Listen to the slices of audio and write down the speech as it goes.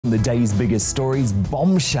The day's biggest stories,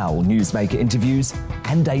 bombshell newsmaker interviews,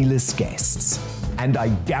 and A-list guests. And I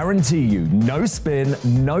guarantee you, no spin,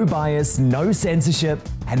 no bias, no censorship,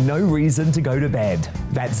 and no reason to go to bed.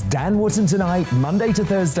 That's Dan Wootton Tonight, Monday to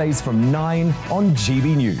Thursdays from 9 on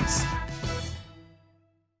GB News.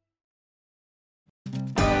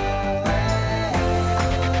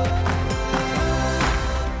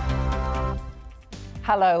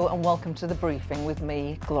 Hello and welcome to The Briefing with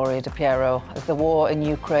me, Gloria De Piero. As the war in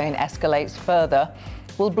Ukraine escalates further,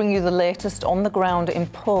 we'll bring you the latest on the ground in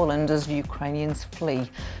Poland as Ukrainians flee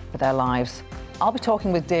for their lives. I'll be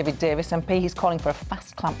talking with David Davis MP. He's calling for a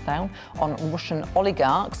fast clampdown on Russian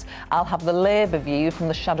oligarchs. I'll have the Labour view from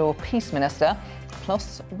the Shadow Peace Minister.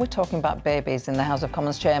 Plus, we're talking about babies in the House of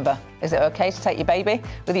Commons chamber. Is it OK to take your baby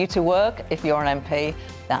with you to work if you're an MP?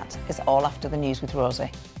 That is all after the news with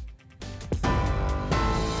Rosie.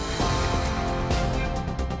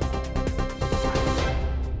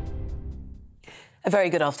 A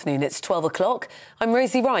very good afternoon. It's 12 o'clock. I'm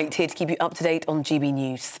Rosie Wright, here to keep you up to date on GB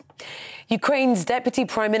News. Ukraine's Deputy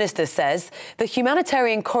Prime Minister says the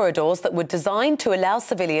humanitarian corridors that were designed to allow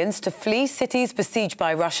civilians to flee cities besieged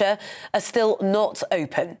by Russia are still not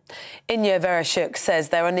open. Inya Vereshchuk says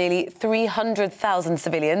there are nearly 300,000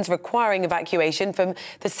 civilians requiring evacuation from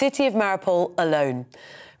the city of Mariupol alone.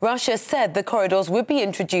 Russia said the corridors would be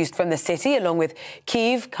introduced from the city, along with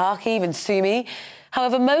Kyiv, Kharkiv and Sumy.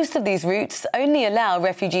 However, most of these routes only allow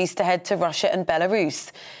refugees to head to Russia and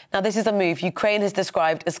Belarus. Now, this is a move Ukraine has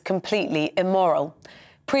described as completely immoral.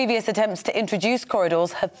 Previous attempts to introduce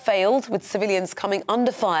corridors have failed, with civilians coming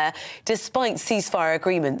under fire despite ceasefire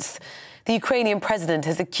agreements. The Ukrainian president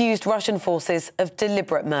has accused Russian forces of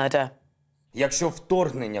deliberate murder.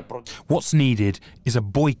 What's needed is a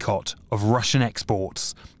boycott of Russian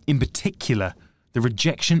exports, in particular the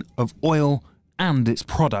rejection of oil and its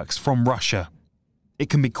products from Russia. It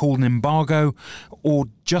can be called an embargo or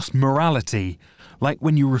just morality, like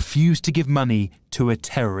when you refuse to give money to a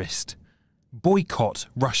terrorist. Boycott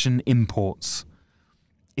Russian imports.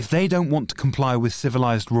 If they don't want to comply with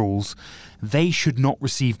civilized rules, they should not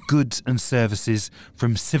receive goods and services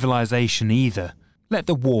from civilization either. Let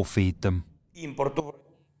the war feed them.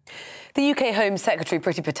 The UK Home Secretary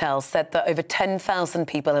Priti Patel said that over 10,000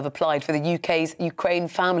 people have applied for the UK's Ukraine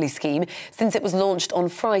Family Scheme since it was launched on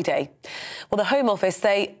Friday. Well, the Home Office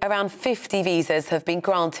say around 50 visas have been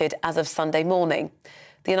granted as of Sunday morning.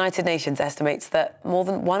 The United Nations estimates that more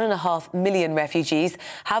than 1.5 million refugees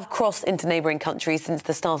have crossed into neighbouring countries since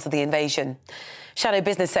the start of the invasion. Shadow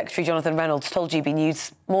Business Secretary Jonathan Reynolds told GB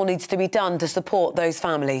News more needs to be done to support those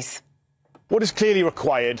families. What is clearly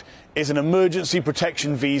required is an emergency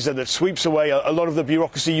protection visa that sweeps away a lot of the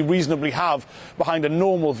bureaucracy you reasonably have behind a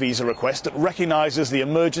normal visa request, that recognises the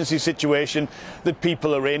emergency situation that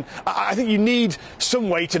people are in. I think you need some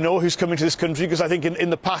way to know who's coming to this country, because I think in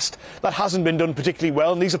the past that hasn't been done particularly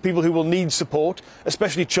well, and these are people who will need support,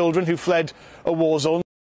 especially children who fled a war zone.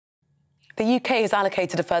 The UK has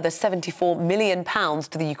allocated a further £74 million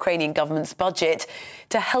to the Ukrainian government's budget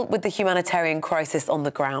to help with the humanitarian crisis on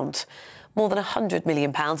the ground. More than £100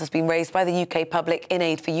 million has been raised by the UK public in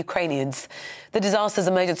aid for Ukrainians. The Disasters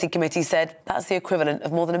Emergency Committee said that's the equivalent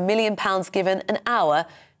of more than £1 million given an hour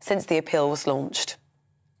since the appeal was launched.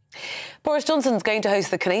 Boris Johnson's going to host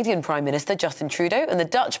the Canadian Prime Minister Justin Trudeau and the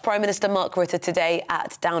Dutch Prime Minister Mark Rutte today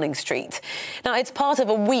at Downing Street. Now, it's part of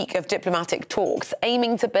a week of diplomatic talks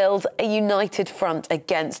aiming to build a united front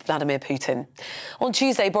against Vladimir Putin. On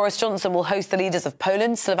Tuesday, Boris Johnson will host the leaders of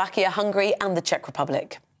Poland, Slovakia, Hungary and the Czech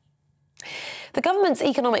Republic. The government's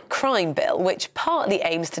economic crime bill, which partly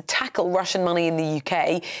aims to tackle Russian money in the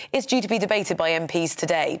UK, is due to be debated by MPs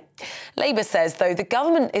today. Labour says, though, the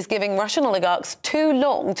government is giving Russian oligarchs too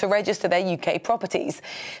long to register their UK properties,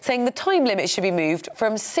 saying the time limit should be moved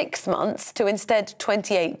from 6 months to instead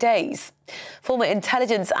 28 days. Former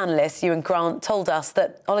intelligence analyst Ewan Grant told us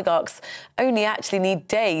that oligarchs only actually need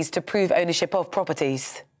days to prove ownership of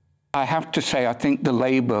properties. I have to say, I think the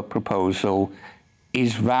Labour proposal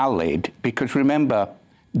is valid, because remember,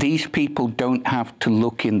 these people don't have to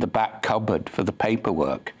look in the back cupboard for the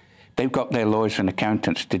paperwork. They've got their lawyers and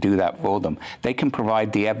accountants to do that for them. They can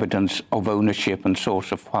provide the evidence of ownership and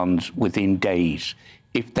source of funds within days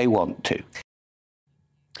if they want to.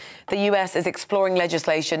 The US is exploring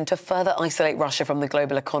legislation to further isolate Russia from the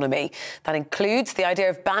global economy. That includes the idea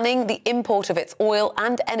of banning the import of its oil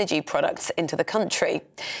and energy products into the country.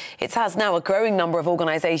 It has now a growing number of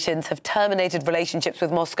organisations have terminated relationships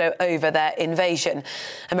with Moscow over their invasion.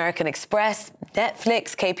 American Express,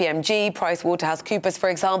 Netflix, KPMG, PricewaterhouseCoopers, for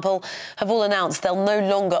example, have all announced they'll no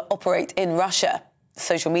longer operate in Russia.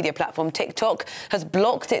 Social media platform TikTok has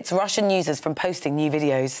blocked its Russian users from posting new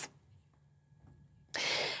videos.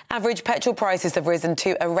 Average petrol prices have risen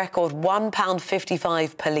to a record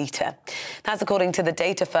 £1.55 per litre. That's according to the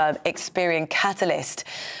data firm Experian Catalyst.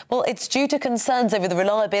 Well, it's due to concerns over the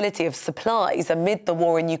reliability of supplies amid the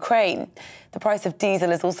war in Ukraine. The price of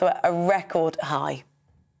diesel is also at a record high.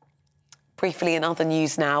 Briefly, in other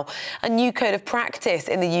news now, a new code of practice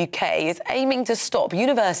in the UK is aiming to stop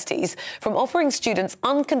universities from offering students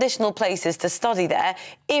unconditional places to study there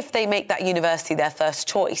if they make that university their first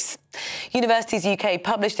choice. Universities UK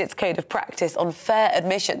published its code of practice on fair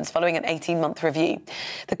admissions following an 18-month review.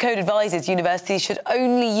 The code advises universities should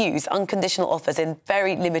only use unconditional offers in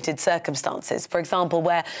very limited circumstances, for example,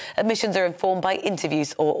 where admissions are informed by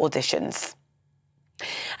interviews or auditions.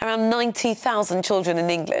 Around 90,000 children in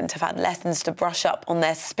England have had lessons to brush up on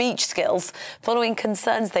their speech skills following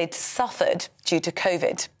concerns they'd suffered due to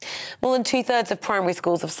COVID. More than two-thirds of primary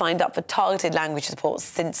schools have signed up for targeted language support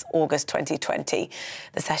since August 2020.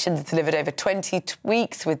 The sessions delivered over 20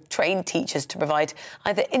 weeks with trained teachers to provide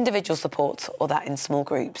either individual support or that in small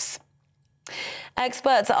groups.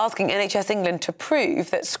 Experts are asking NHS England to prove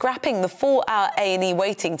that scrapping the 4-hour A&E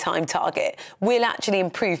waiting time target will actually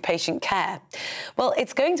improve patient care. Well,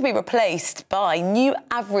 it's going to be replaced by new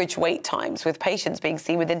average wait times, with patients being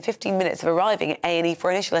seen within 15 minutes of arriving at A&E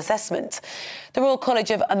for initial assessment. The Royal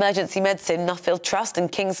College of Emergency Medicine, Nuffield Trust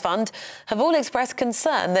and King's Fund have all expressed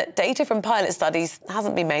concern that data from pilot studies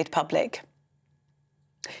hasn't been made public.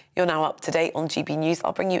 You're now up to date on GB News.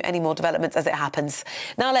 I'll bring you any more developments as it happens.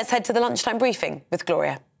 Now let's head to the lunchtime briefing with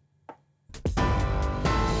Gloria.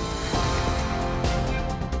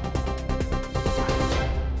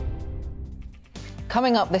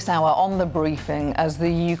 Coming up this hour on the briefing, as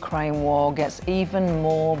the Ukraine war gets even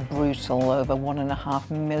more brutal, over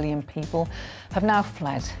 1.5 million people have now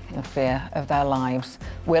fled in fear of their lives.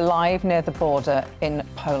 We're live near the border in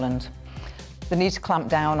Poland. The need to clamp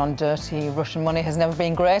down on dirty Russian money has never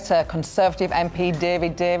been greater. Conservative MP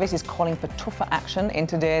David Davis is calling for tougher action in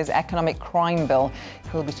today's economic crime bill.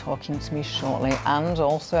 He'll be talking to me shortly. And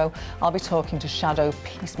also, I'll be talking to Shadow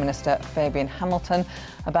Peace Minister Fabian Hamilton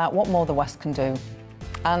about what more the West can do.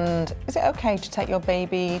 And is it OK to take your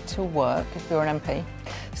baby to work if you're an MP?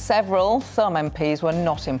 Some MPs were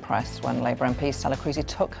not impressed when Labour MP Stella Creasy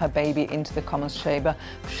took her baby into the Commons chamber.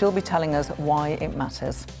 She'll be telling us why it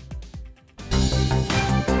matters.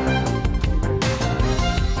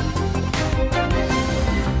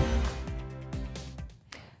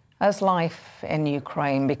 As life in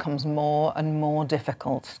Ukraine becomes more and more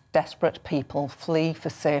difficult, desperate people flee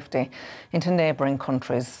for safety into neighbouring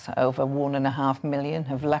countries. Over 1.5 million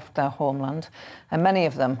have left their homeland, and many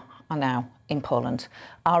of them are now in Poland.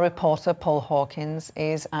 Our reporter, Paul Hawkins,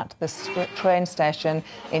 is at the train station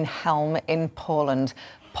in Chelm in Poland.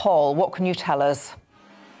 Paul, what can you tell us?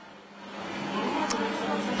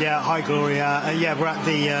 Yeah, hi Gloria. We're at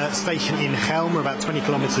the station in Chelm. We're about 20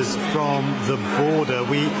 kilometres from the border.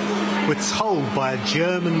 We were told by a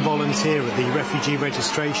German volunteer at the refugee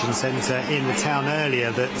registration centre in the town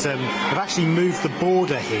earlier that they've actually moved the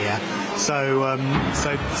border here. So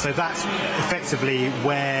that's effectively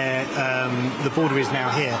where the border is now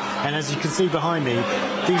here. And as you can see behind me,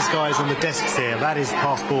 these guys on the desks here, that is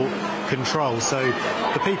passport control. So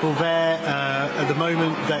the people there at the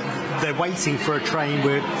moment, they're waiting for a train.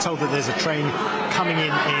 We're told that there's a train coming in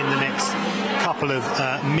the next couple of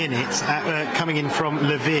minutes, coming in from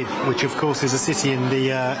Lviv, which of course is a city in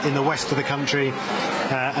the west of the country,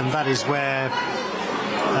 and that is where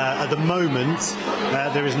at the moment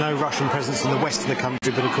there is no Russian presence in the west of the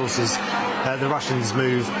country, but of course as the Russians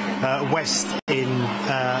move west in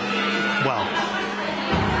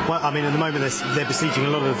Well, I mean, at the moment they're besieging a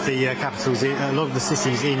lot of the capitals, a lot of the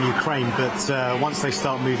cities in Ukraine, but once they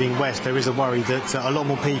start moving west, there is a worry that a lot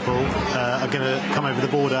more people are going to come over the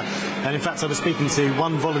border. And in fact, I was speaking to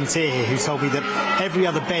one volunteer here who told me that every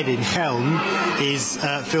other bed in Chelm is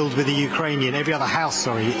filled with a Ukrainian. Every other house,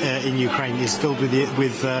 in Ukraine is filled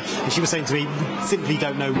with and she was saying to me, we simply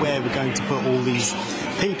don't know where we're going to put all these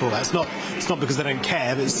people. It's not because they don't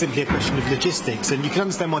care, but it's simply a question of logistics. And you can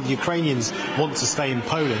understand why the Ukrainians want to stay in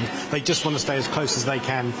Poland. They just want to stay as close as they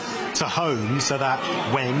can to home, so that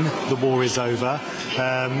when the war is over,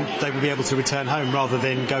 they will be able to return home rather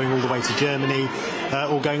than going all the way to Germany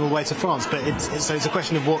or going all the way to France. But it's a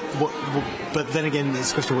question of what. But then again,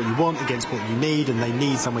 it's a question of what you want against what you need, and they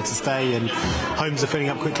need somewhere to stay, and homes are filling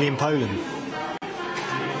up quickly in Poland.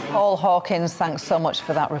 Paul Hawkins, thanks so much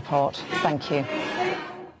for that report. Thank you.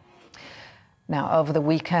 Now, over the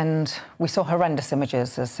weekend, we saw horrendous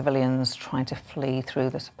images of civilians trying to flee through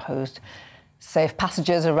the supposed Safe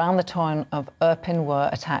passages around the town of Irpin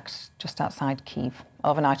were attacked just outside Kyiv.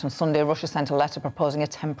 Overnight on Sunday, Russia sent a letter proposing a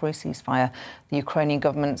temporary ceasefire. The Ukrainian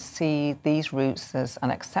government see these routes as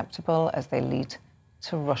unacceptable as they lead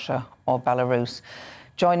to Russia or Belarus.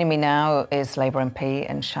 Joining me now is Labour MP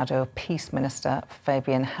and Shadow Peace Minister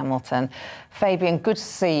Fabian Hamilton. Fabian, good to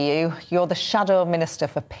see you. You're the Shadow Minister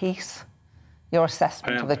for Peace. Your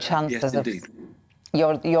assessment of the chances of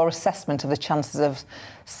your assessment of the chances of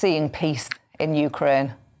seeing peace in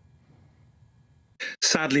Ukraine?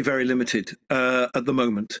 Sadly, very limited at the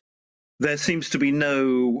moment. There seems to be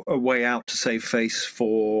no way out to save face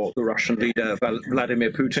for the Russian leader,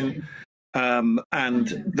 Vladimir Putin. And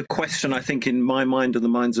the question, I think, in my mind and the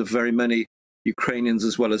minds of very many Ukrainians,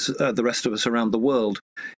 as well as the rest of us around the world,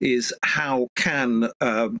 is how can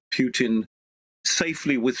Putin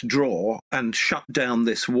safely withdraw and shut down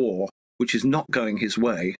this war, which is not going his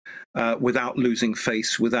way, without losing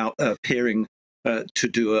face, without appearing to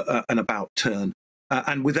do an about turn,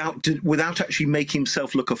 and without actually making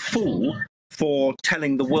himself look a fool for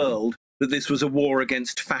telling the world that this was a war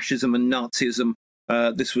against fascism and Nazism.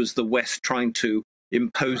 This was the West trying to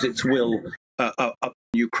impose its will up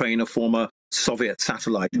Ukraine, a former Soviet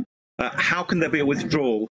satellite. How can there be a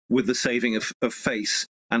withdrawal with the saving of face?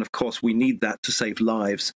 And of course, we need that to save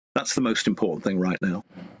lives. That's the most important thing right now.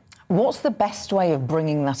 What's the best way of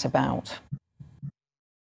bringing that about?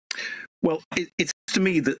 Well, it's to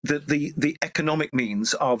me that the economic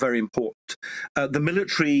means are very important. The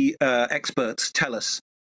military experts tell us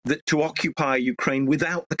that to occupy Ukraine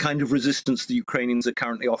without the kind of resistance the Ukrainians are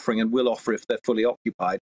currently offering and will offer if they're fully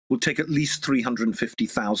occupied will take at least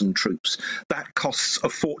 350,000 troops. That costs a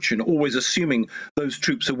fortune, always assuming those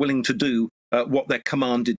troops are willing to do what they're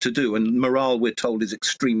commanded to do, and morale, we're told, is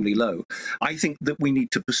extremely low. I think that we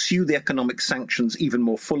need to pursue the economic sanctions even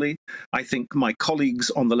more fully. I think my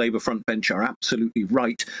colleagues on the Labour front bench are absolutely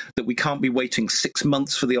right that we can't be waiting 6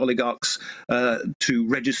 months for the oligarchs to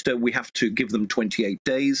register. We have to give them 28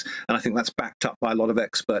 days, and I think that's backed up by a lot of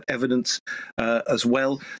expert evidence as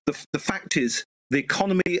well. The fact is, the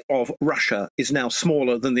economy of Russia is now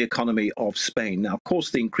smaller than the economy of Spain. Now, of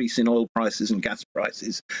course, the increase in oil prices and gas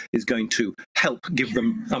prices is going to help give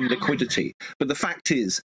them some liquidity. But the fact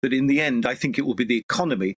is that in the end, I think it will be the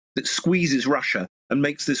economy that squeezes Russia and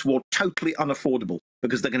makes this war totally unaffordable,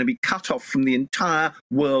 because they're going to be cut off from the entire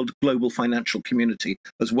world global financial community,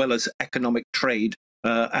 as well as economic trade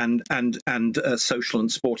and social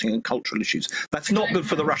and sporting and cultural issues. That's not good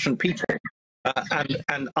for the Russian people.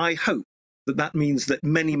 And I hope that means that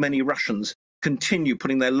many, many Russians continue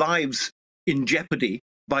putting their lives in jeopardy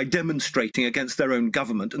by demonstrating against their own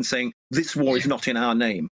government and saying, this war is not in our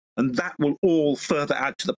name. And that will all further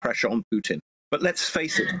add to the pressure on Putin. But let's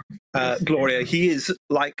face it, Gloria, he is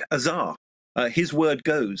like a czar. His word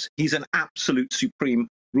goes. He's an absolute supreme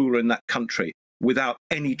ruler in that country without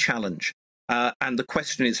any challenge. And the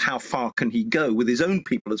question is, how far can he go with his own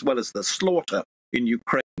people, as well as the slaughter in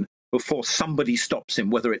Ukraine, before somebody stops him,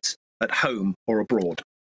 whether it's at home or abroad?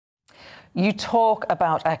 You talk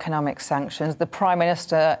about economic sanctions. The Prime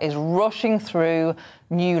Minister is rushing through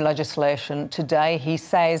new legislation today. He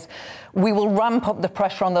says, we will ramp up the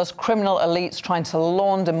pressure on those criminal elites trying to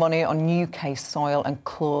launder money on UK soil and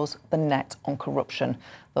close the net on corruption.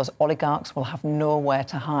 Those oligarchs will have nowhere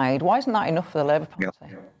to hide. Why isn't that enough for the Labour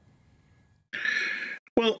Party? Yeah.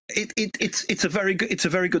 Well, it's a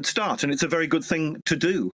very good start, and it's a very good thing to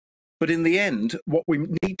do. But in the end, what we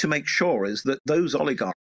need to make sure is that those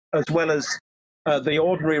oligarchs, as well as the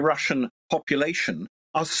ordinary Russian population,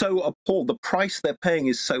 are so appalled. The price they're paying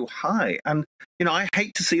is so high. And, you know, I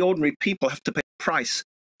hate to see ordinary people have to pay a price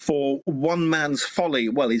for one man's folly.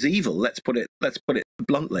 Well, his evil, let's put it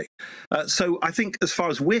bluntly. So I think as far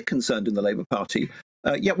as we're concerned in the Labour Party,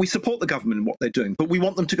 yeah, we support the government in what they're doing, but we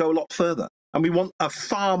want them to go a lot further. And we want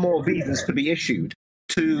far more visas to be issued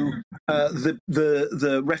to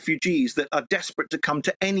the refugees that are desperate to come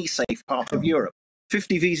to any safe part of Europe.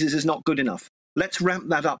 50 visas is not good enough. Let's ramp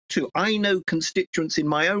that up too. I know constituents in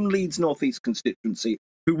my own Leeds North East constituency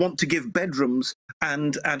who want to give bedrooms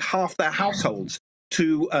and half their households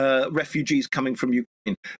to refugees coming from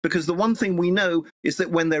Ukraine. Because the one thing we know is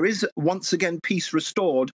that when there is once again peace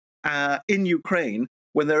restored in Ukraine,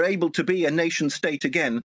 when they're able to be a nation state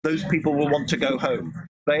again, those people will want to go home.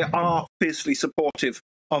 They are fiercely supportive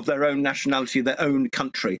of their own nationality, their own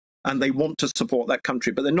country, and they want to support that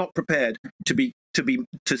country, but they're not prepared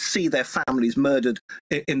to see their families murdered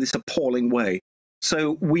in this appalling way.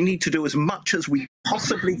 So we need to do as much as we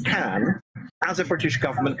possibly can as a British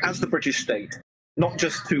government, as the British state, not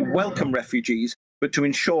just to welcome refugees, but to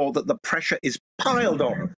ensure that the pressure is piled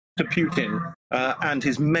on to Putin and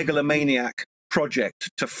his megalomaniac project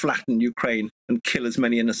to flatten Ukraine and kill as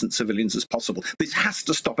many innocent civilians as possible. This has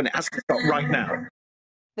to stop, and it has to stop right now.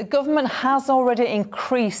 The government has already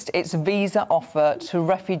increased its visa offer to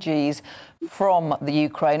refugees from the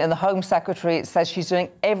Ukraine, and the Home Secretary says she's doing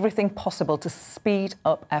everything possible to speed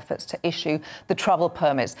up efforts to issue the travel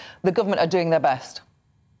permits. The government are doing their best.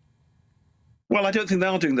 Well, I don't think they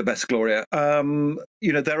are doing the best, Gloria.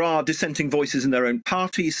 There are dissenting voices in their own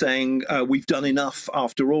party saying we've done enough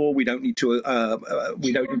after all. We don't need to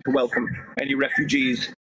welcome any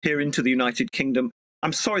refugees here into the United Kingdom.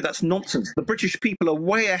 I'm sorry, that's nonsense. The British people are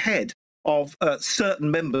way ahead of certain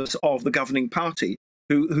members of the governing party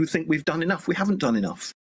who think we've done enough. We haven't done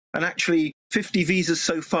enough. And actually, 50 visas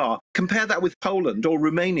so far. Compare that with Poland or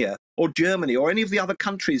Romania or Germany or any of the other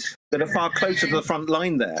countries that are far closer to the front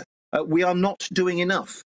line there. We are not doing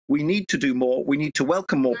enough. We need to do more. We need to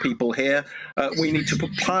welcome more people here. We need to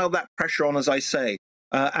pile that pressure on, as I say.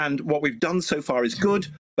 And what we've done so far is good,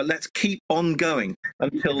 but let's keep on going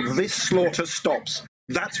until this slaughter stops.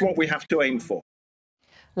 That's what we have to aim for.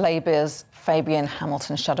 Labour's Fabian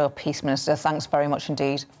Hamilton, Shadow Peace Minister, thanks very much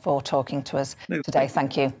indeed for talking to us today.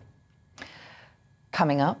 Thank you.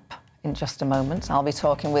 Coming up in just a moment, I'll be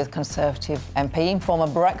talking with Conservative MP and former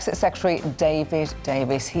Brexit Secretary David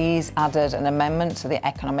Davis. He's added an amendment to the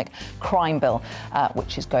Economic Crime Bill,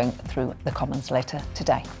 which is going through the Commons later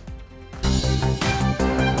today.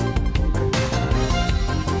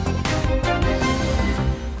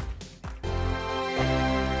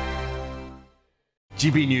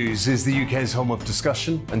 GB News is the UK's home of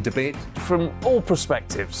discussion and debate from all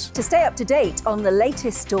perspectives. To stay up to date on the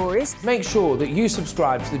latest stories, make sure that you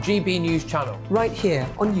subscribe to the GB News channel right here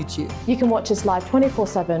on YouTube. You can watch us live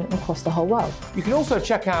 24/7 across the whole world. You can also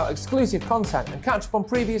check out exclusive content and catch up on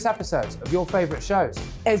previous episodes of your favourite shows.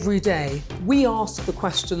 Every day, we ask the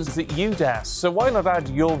questions that you'd ask, so why not add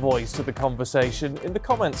your voice to the conversation in the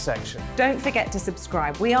comments section? Don't forget to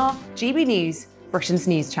subscribe. We are GB News, Britain's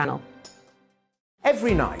news channel.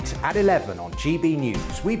 Every night at 11 on GB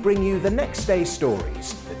News, we bring you the next day's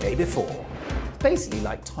stories the day before. It's basically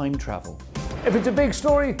like time travel. If it's a big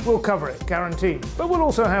story, we'll cover it, guaranteed. But we'll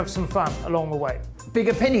also have some fun along the way. Big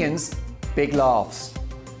opinions, big laughs.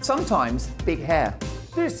 Sometimes big hair.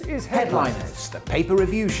 This is Headliners, the paper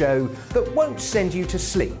review show that won't send you to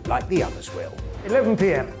sleep like the others will. 11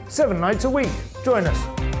 p.m, 7 nights a week. Join us.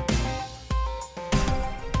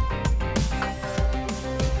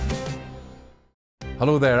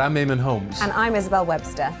 Hello there, I'm Eamon Holmes. And I'm Isabel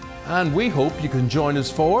Webster. And we hope you can join us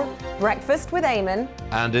for Breakfast with Eamon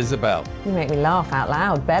and Isabel. You make me laugh out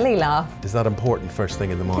loud, belly laugh. Is that important first thing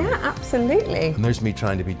in the morning? Yeah, absolutely. And there's me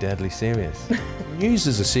trying to be deadly serious. News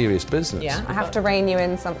is a serious business. Yeah, I have to rein you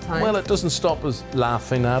in sometimes. Well, it doesn't stop us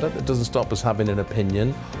laughing at it. It doesn't stop us having an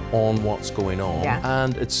opinion on what's going on. Yeah.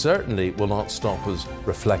 And it certainly will not stop us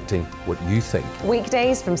reflecting what you think.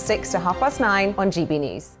 Weekdays from 6 to 9:30 on GB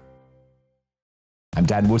News. I'm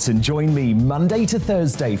Dan Wootton. Join me Monday to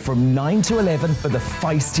Thursday from 9 to 11 for the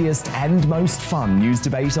feistiest and most fun news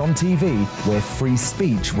debate on TV, where free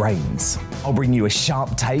speech reigns. I'll bring you a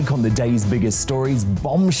sharp take on the day's biggest stories,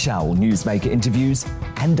 bombshell newsmaker interviews,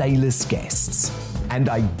 and A-list guests. And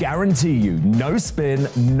I guarantee you, no spin,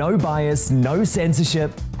 no bias, no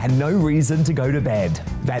censorship, and no reason to go to bed.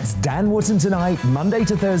 That's Dan Wootton tonight, Monday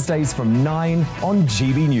to Thursdays from 9 on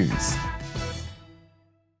GB News.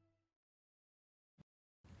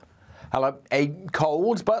 Hello. A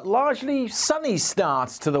cold but largely sunny start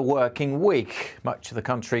to the working week. Much of the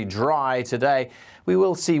country dry today. We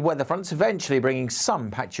will see weather fronts eventually bringing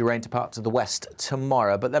some patchy rain to parts of the west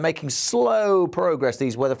tomorrow, but they're making slow progress,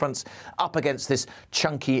 these weather fronts, up against this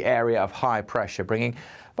chunky area of high pressure, bringing,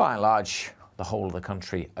 by and large, the whole of the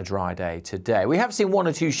country a dry day today. We have seen 1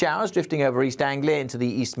 or 2 showers drifting over East Anglia into the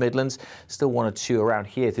East Midlands. Still 1 or 2 around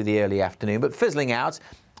here through the early afternoon, but fizzling out.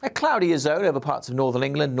 A cloudier zone over parts of northern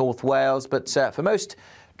England, North Wales, but for most,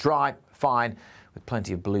 dry, fine, with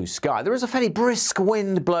plenty of blue sky. There is a fairly brisk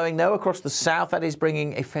wind blowing, though, across the south. That is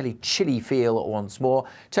bringing a fairly chilly feel once more.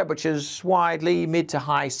 Temperatures widely mid to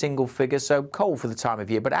high single figures, so cold for the time of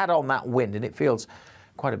year. But add on that wind and it feels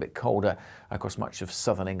quite a bit colder across much of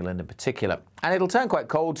southern England in particular. And it'll turn quite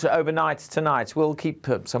cold overnight tonight. We'll keep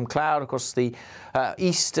some cloud across the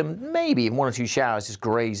east and maybe even 1 or 2 showers just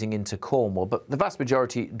grazing into Cornwall. But the vast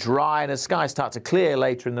majority dry, and as skies start to clear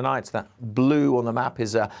later in the night, that blue on the map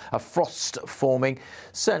is a frost forming.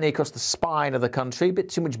 Certainly across the spine of the country. A bit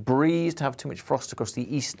too much breeze to have too much frost across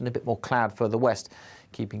the east and a bit more cloud further west,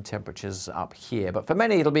 keeping temperatures up here. But for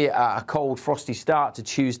many, it'll be a cold, frosty start to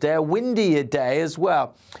Tuesday, a windier day as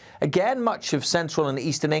well. Again, much of central and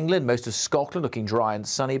eastern England, most of Scotland looking dry and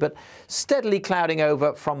sunny, but steadily clouding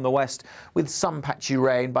over from the west with some patchy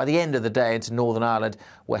rain by the end of the day into Northern Ireland,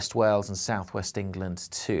 West Wales and southwest England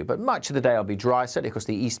too. But much of the day will be dry, certainly across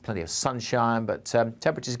the east, plenty of sunshine, but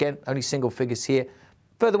temperatures again, only single figures here.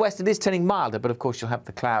 Further west it is turning milder, but of course you'll have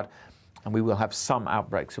the cloud and we will have some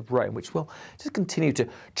outbreaks of rain, which will just continue to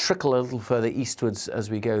trickle a little further eastwards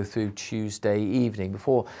as we go through Tuesday evening.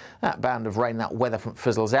 Before that band of rain, that weather front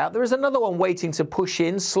fizzles out, there is another one waiting to push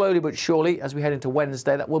in slowly but surely as we head into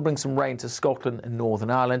Wednesday. That will bring some rain to Scotland and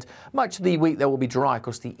Northern Ireland. Much of the week there will be dry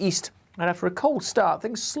across the east, and after a cold start,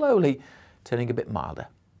 things slowly turning a bit milder.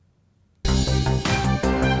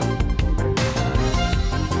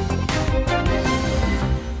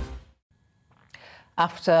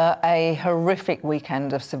 After a horrific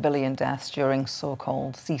weekend of civilian deaths during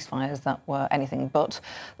so-called ceasefires that were anything but,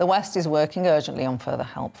 the West is working urgently on further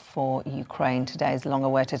help for Ukraine. Today's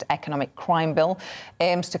long-awaited economic crime bill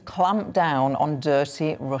aims to clamp down on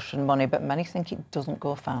dirty Russian money, but many think it doesn't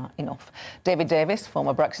go far enough. David Davis,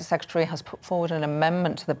 former Brexit Secretary, has put forward an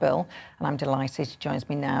amendment to the bill, and I'm delighted he joins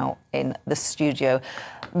me now in the studio.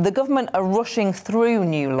 The government are rushing through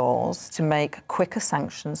new laws to make quicker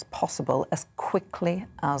sanctions possible as quickly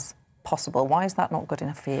as possible. Why is that not good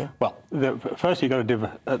enough for you? Well, first you've got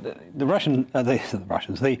to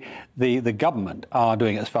the government are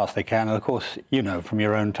doing it as fast as they can, and of course, you know from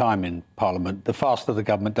your own time in Parliament, the faster the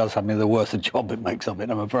government does something, the worse the job it makes of it,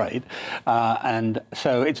 I'm afraid. And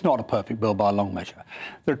so it's not a perfect bill by a long measure.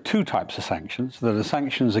 There are two types of sanctions. There are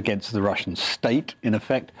sanctions against the Russian state, in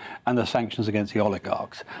effect, and the sanctions against the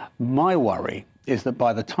oligarchs. My worry is that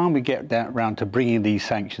by the time we get around to bringing these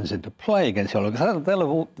sanctions into play against the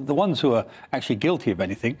oligarchs, the ones who are actually guilty of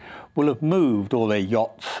anything will have moved all their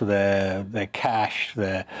yachts, their cash,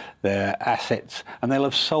 their assets, and they'll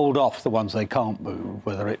have sold off the ones they can't move,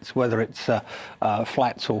 whether it's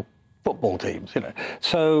flats or football teams. You know,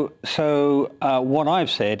 so what I've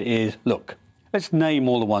said is, look, let's name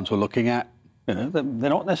all the ones we're looking at. You know, they're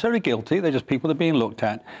not necessarily guilty, they're just people that are being looked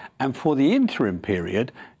at. And for the interim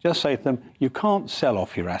period, just say to them, you can't sell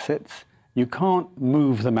off your assets, you can't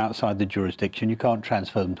move them outside the jurisdiction, you can't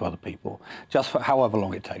transfer them to other people, just for however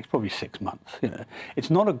long it takes, probably 6 months. You know, it's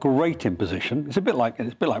not a great imposition. It's a bit like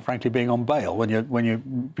frankly being on bail when you're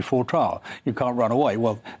before trial. You can't run away.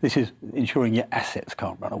 Well, this is ensuring your assets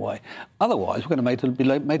can't run away. Otherwise, we're going to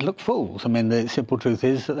be made to look fools. I mean, the simple truth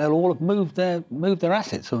is that they'll all have moved their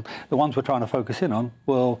assets. So the ones we're trying to focus in on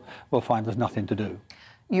will find there's nothing to do.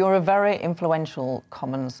 You're a very influential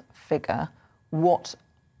Commons figure. What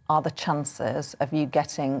are the chances of you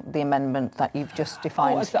getting the amendment that you've just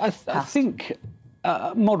defined? I think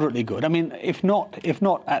moderately good. I mean, if not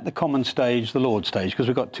at the Commons stage, the Lords stage, because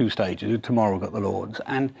we've got two stages. Tomorrow we've got the Lords,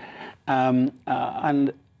 and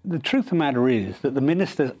the truth of the matter is that the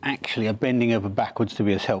ministers actually are bending over backwards to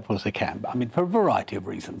be as helpful as they can. I mean, for a variety of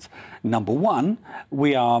reasons. Number one,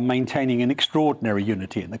 we are maintaining an extraordinary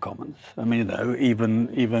unity in the Commons. I mean, you know,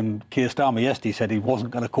 even Keir Starmer yesterday said he wasn't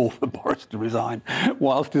going to call for Boris to resign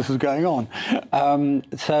whilst this was going on.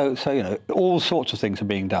 So you know, all sorts of things are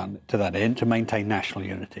being done to that end to maintain national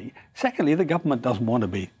unity. Secondly, the government doesn't want to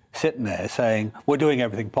be sitting there saying we're doing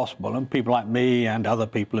everything possible, and people like me and other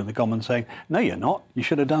people in the Commons saying, no, you're not, you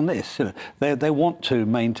should have done this. You know, they want to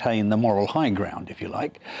maintain the moral high ground, if you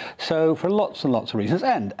like. So for lots and lots of reasons,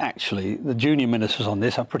 and actually the junior ministers on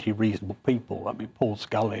this are pretty reasonable people. I mean, Paul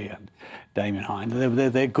Scully and Damien Hind,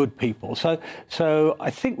 they're good people. So I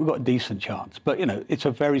think we've got a decent chance, but you know, it's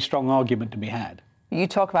a very strong argument to be had. You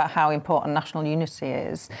talk about how important national unity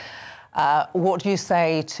is. What do you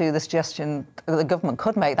say to the suggestion that the government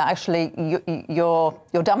could make that actually you're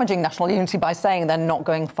damaging national unity by saying they're not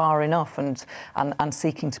going far enough and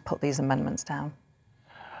seeking to put these amendments down?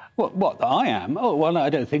 Well, what I am? Oh, well, no, I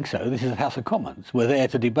don't think so. This is the House of Commons. We're there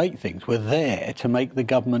to debate things. We're there to make the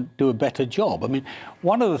government do a better job. I mean,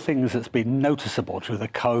 one of the things that's been noticeable through the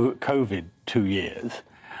COVID 2 years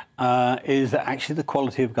is that actually the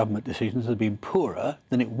quality of government decisions has been poorer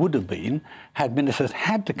than it would have been had ministers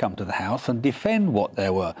had to come to the House and defend what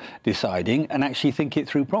they were deciding and actually think it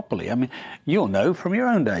through properly. I mean, you'll know from your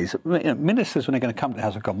own days, ministers, when they're going to come to the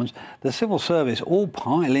House of Commons, the civil service all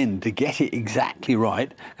pile in to get it exactly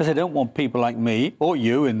right because they don't want people like me or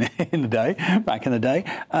you back in the day,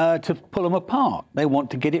 to pull them apart. They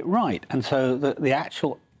want to get it right. And so the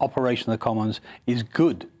actual operation of the Commons is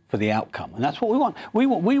good for the outcome. And that's what we want.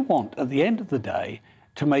 We want, at the end of the day,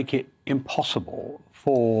 to make it impossible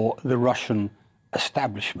for the Russian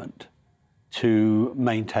establishment to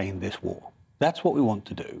maintain this war. That's what we want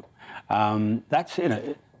to do. That's, you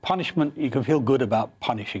know, punishment, you can feel good about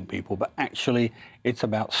punishing people, but actually it's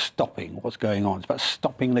about stopping what's going on. It's about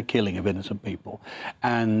stopping the killing of innocent people.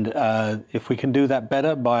 And if we can do that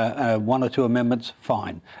better by 1 or 2 amendments,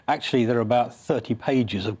 fine. Actually, there are about 30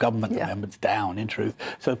 pages of government amendments down, in truth,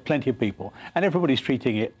 so plenty of people. And everybody's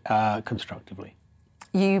treating it constructively.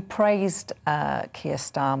 You praised Keir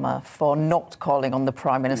Starmer for not calling on the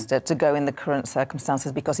Prime Minister to go in the current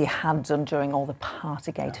circumstances because he had done during all the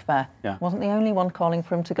Partygate affair. Wasn't the only one calling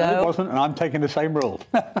for him to go? No, it wasn't, and I'm taking the same rule.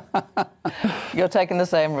 You're taking the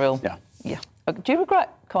same rule? Yeah. Yeah. Do you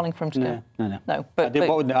regret calling for him to go? No. No, but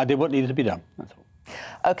I did what needed to be done, that's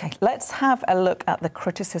all. OK, let's have a look at the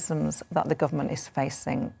criticisms that the government is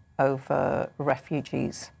facing over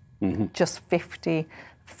refugees. Just 50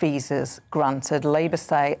 visas granted. Labour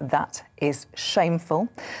say that is shameful.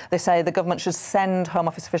 They say the government should send Home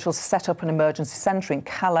Office officials to set up an emergency centre in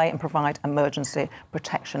Calais and provide emergency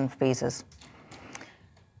protection visas.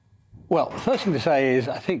 Well, the first thing to say is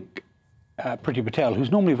I think Priti Patel,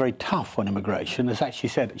 who's normally very tough on immigration, has actually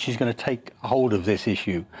said that she's going to take hold of this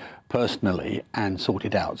issue personally and sort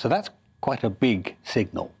it out. So that's quite a big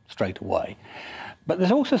signal straight away. But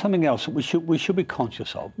there's also something else that we should be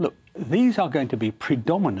conscious of. Look, these are going to be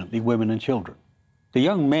predominantly women and children. The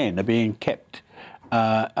young men are being kept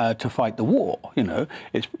to fight the war. You know,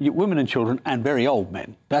 it's women and children and very old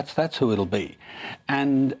men. That's who it'll be,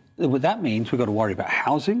 and what that means we've got to worry about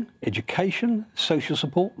housing, education, social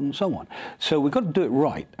support, and so on. So we've got to do it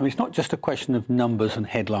right. I mean, it's not just a question of numbers and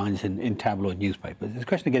headlines in tabloid newspapers. It's a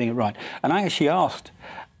question of getting it right. And I actually asked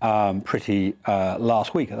Priti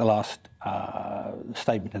last week at the last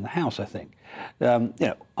statement in the House, I think. You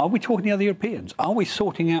know, are we talking to other Europeans? Are we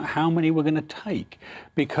sorting out how many we're going to take?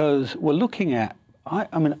 Because we're looking at,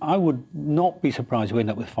 I mean, I would not be surprised if we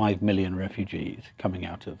end up with 5 million refugees coming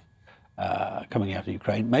out of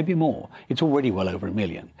Ukraine, maybe more. It's already well over 1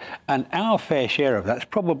 million. And our fair share of that's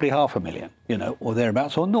probably 500,000, you know, or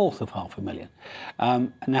thereabouts, or north of 500,000.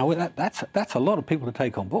 Now, that's a lot of people to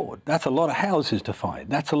take on board. That's a lot of houses to find.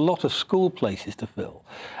 That's a lot of school places to fill.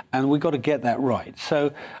 And we've got to get that right.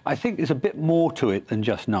 So I think there's a bit more to it than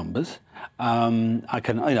just numbers. I've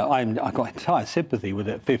got entire sympathy with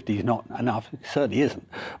it. 50 is not enough. It certainly isn't.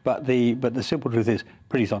 But the simple truth is,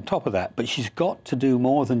 Priti's on top of that. But she's got to do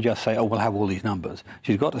more than just say, oh, we'll have all these numbers.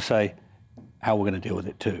 She's got to say how we're going to deal with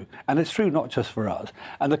it too. And it's true not just for us.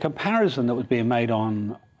 And the comparison that was being made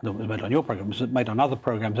on your programme was made on other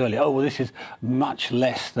programmes earlier. Oh, well, this is much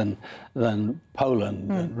less than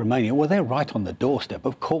Poland and Romania. Well, they're right on the doorstep.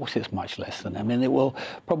 Of course it's much less than them. And it will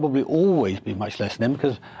probably always be much less than them,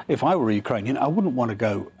 because if I were a Ukrainian, I wouldn't want to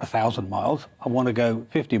go 1,000 miles. I want to go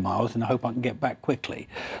 50 miles and I hope I can get back quickly.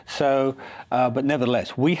 So, but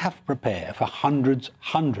nevertheless, we have to prepare for hundreds,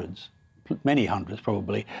 many hundreds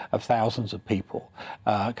probably, of thousands of people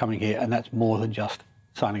coming here. And that's more than just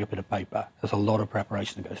signing a bit of paper. There's a lot of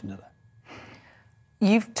preparation that goes into that.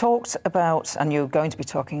 You've talked about, and you're going to be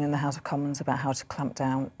talking in the House of Commons about how to clamp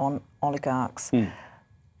down on oligarchs.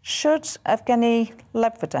 Should Evgeny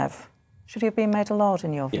Lebedev, should he have been made a lord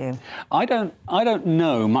in your view? I don't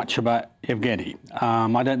know much about Evgeny.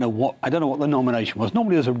 I don't know what the nomination was.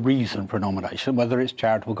 Normally there's a reason for a nomination, whether it's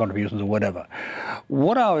charitable contributions or whatever.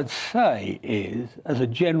 What I would say is, as a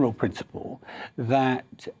general principle, that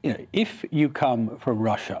if you come from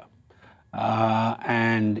Russia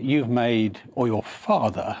and you've made, or your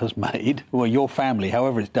father has made, or your family,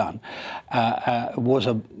 however it's done, was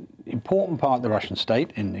an important part of the Russian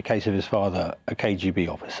state, in the case of his father, a KGB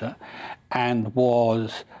officer, and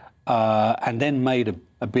was, and then made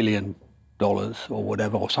 $1 billion or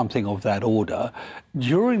whatever, or something of that order,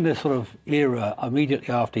 during the sort of era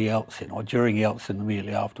immediately after Yeltsin, or during Yeltsin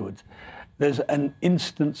immediately afterwards, there's an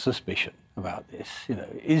instant suspicion about this. You know,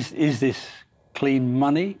 is this clean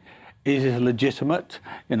money? Is it legitimate?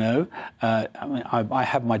 You know, I mean, I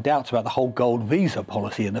have my doubts about the whole gold visa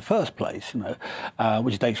policy in the first place, you know,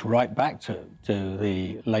 which dates right back to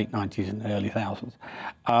the late 90s and early thousands.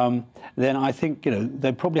 Then I think, you know,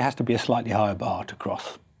 there probably has to be a slightly higher bar to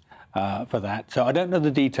cross for that. So I don't know the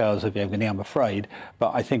details of Evgeny, I'm afraid,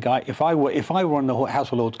 but I think if I were on the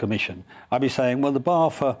House of Lords Commission, I'd be saying, well, the bar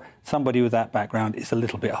for somebody with that background is a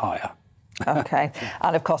little bit higher. OK.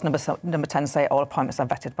 And, of course, number 10 say all appointments are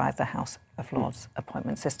vetted by the House of Lords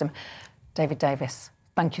appointment system. David Davis,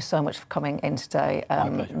 thank you so much for coming in today. My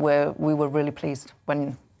pleasure. We were really pleased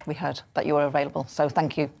when we heard that you were available. So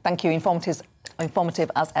thank you. Thank you. Informative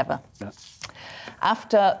as ever. Yeah.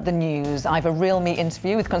 After the news, I have a Real Me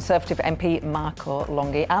interview with Conservative MP Marco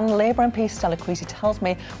Longhi, and Labour MP Stella Creasy tells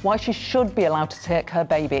me why she should be allowed to take her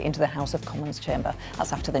baby into the House of Commons chamber.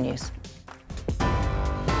 That's after the news.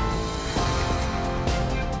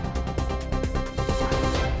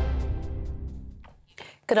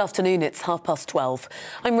 Good afternoon, it's 12:30.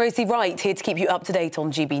 I'm Rosie Wright, here to keep you up to date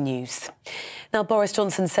on GB News. Now, Boris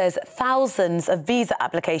Johnson says thousands of visa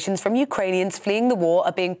applications from Ukrainians fleeing the war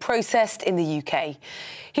are being processed in the UK.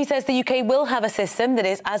 He says the UK will have a system that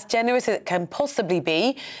is as generous as it can possibly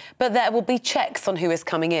be, but there will be checks on who is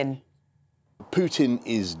coming in. Putin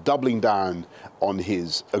is doubling down on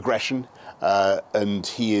his aggression and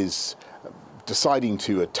he is deciding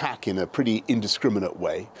to attack in a pretty indiscriminate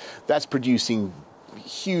way. That's producing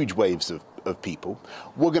huge waves of people.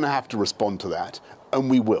 We're going to have to respond to that, and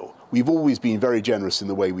we will. We've always been very generous in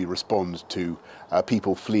the way we respond to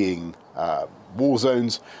people fleeing war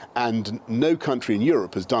zones, and no country in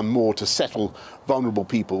Europe has done more to settle vulnerable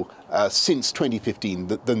people since 2015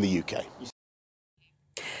 than the UK.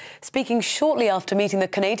 Speaking shortly after meeting the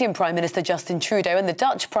Canadian Prime Minister Justin Trudeau and the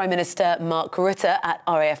Dutch Prime Minister Mark Rutte at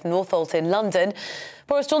RAF Northolt in London,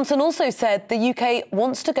 Boris Johnson also said the UK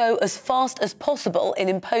wants to go as fast as possible in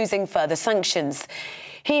imposing further sanctions.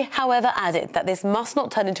 He, however, added that this must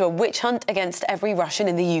not turn into a witch hunt against every Russian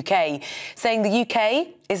in the UK, saying the UK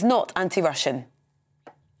is not anti-Russian.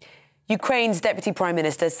 Ukraine's Deputy Prime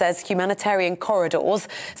Minister says humanitarian corridors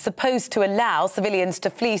supposed to allow civilians to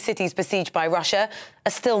flee cities besieged by Russia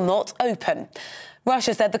are still not open.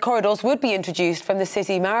 Russia said the corridors would be introduced from the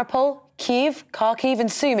city Mariupol, Kyiv, Kharkiv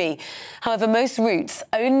and Sumy. However, most routes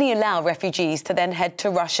only allow refugees to then head to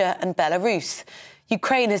Russia and Belarus.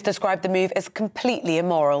 Ukraine has described the move as completely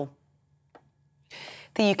immoral.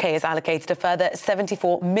 The UK has allocated a further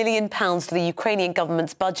 £74 million to the Ukrainian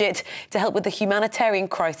government's budget to help with the humanitarian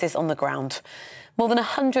crisis on the ground. More than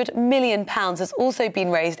 £100 million has also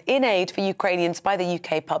been raised in aid for Ukrainians by the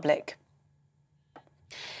UK public.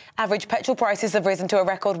 Average petrol prices have risen to a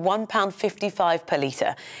record £1.55 per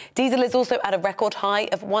litre. Diesel is also at a record high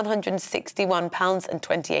of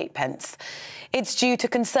 £161.28. It's due to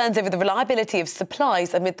concerns over the reliability of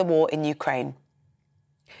supplies amid the war in Ukraine.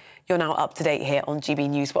 You're now up to date here on GB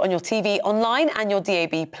News. We're on your TV, online and your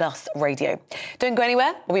DAB+ radio. Don't go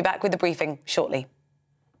anywhere. We'll be back with the briefing shortly.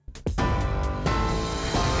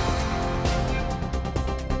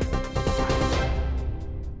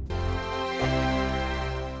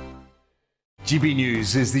 GB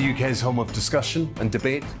News is the UK's home of discussion and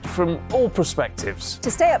debate from all perspectives. To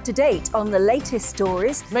stay up to date on the latest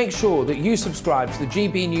stories, make sure that you subscribe to the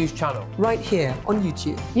GB News channel right here on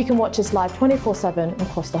YouTube. You can watch us live 24/7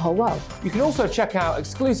 across the whole world. You can also check out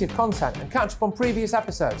exclusive content and catch up on previous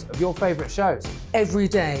episodes of your favourite shows. Every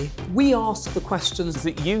day, we ask the questions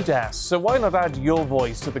that you'd ask, so why not add your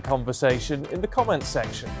voice to the conversation in the comments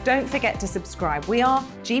section? Don't forget to subscribe. We are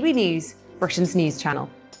GB News, Britain's news channel.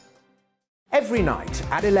 Every night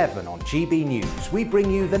at 11 on GB News, we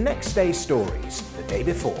bring you the next day's stories the day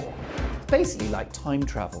before. Basically like time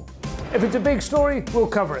travel. If it's a big story, we'll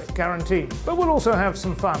cover it, guaranteed. But we'll also have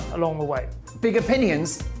some fun along the way. Big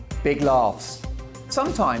opinions, big laughs.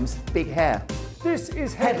 Sometimes big hair. This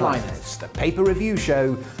is Headliners, the paper review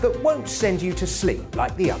show that won't send you to sleep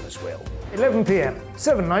like the others will. 11 p.m,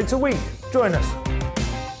 7 nights a week. Join us.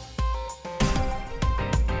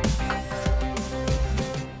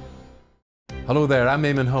 Hello there, I'm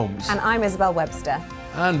Eamon Holmes. And I'm Isabel Webster.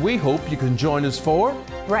 And we hope you can join us for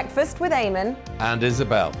Breakfast with Eamon and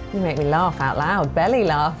Isabel. You make me laugh out loud, belly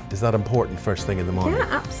laugh. Is that important first thing in the morning? Yeah,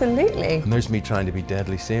 absolutely. And there's me trying to be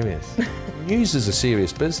deadly serious. News is a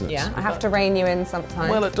serious business. Yeah, I have to rein you in sometimes.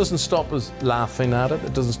 Well, it doesn't stop us laughing at it.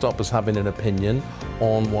 It doesn't stop us having an opinion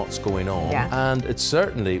on what's going on. Yeah. And it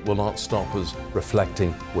certainly will not stop us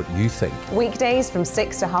reflecting what you think. Weekdays from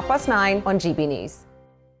 6 to 9:30 on GB News.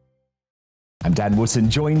 I'm Dan Wootton.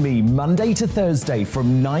 Join me Monday to Thursday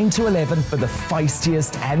from 9 to 11 for the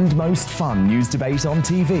feistiest and most fun news debate on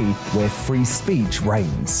TV, where free speech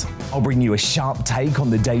reigns. I'll bring you a sharp take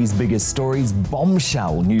on the day's biggest stories,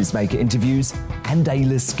 bombshell newsmaker interviews, and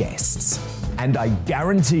A-list guests. And I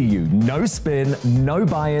guarantee you, no spin, no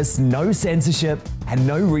bias, no censorship, and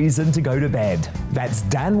no reason to go to bed. That's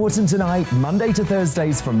Dan Wootton tonight, Monday to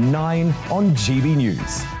Thursdays from 9 on GB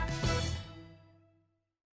News.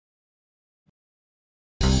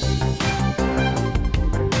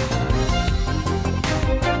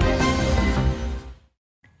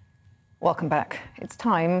 Welcome back. It's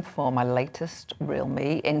time for my latest Real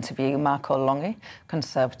Me interview. Marco Longi,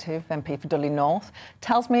 Conservative MP for Dudley North,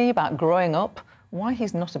 tells me about growing up, why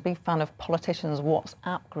he's not a big fan of politicians'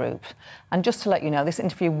 WhatsApp groups. And just to let you know, this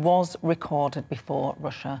interview was recorded before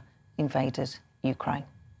Russia invaded Ukraine.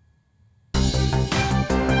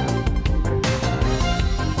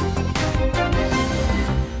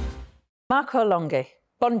 Marco Longi,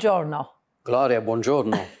 buongiorno. Gloria,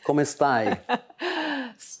 buongiorno. Come stai?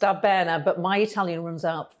 sta bene, but my Italian runs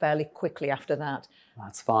out fairly quickly after that.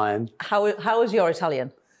 That's fine. How is your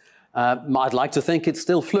Italian? I'd like to think it's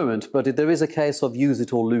still fluent, but there is a case of use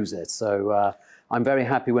it or lose it. So I'm very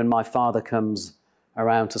happy when my father comes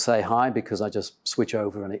around to say hi, because I just switch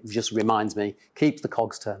over and it just reminds me, keeps the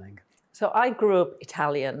cogs turning. So I grew up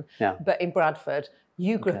Italian, Yeah. but in Bradford.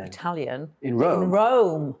 You grew up Italian. In Rome. In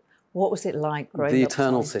Rome. What was it like growing up? The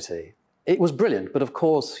Eternal City. It was brilliant, but of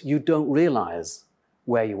course you don't realise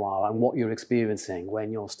where you are and what you're experiencing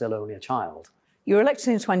when you're still only a child. You were elected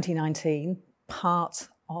in 2019, part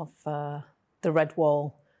of the Red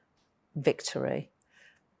Wall victory.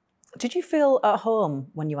 Did you feel at home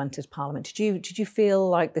when you entered Parliament? Did you feel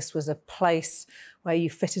like this was a place where you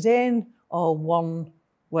fitted in, or one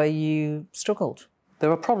where you struggled?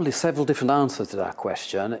 There are probably several different answers to that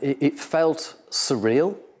question. It felt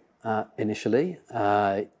surreal initially.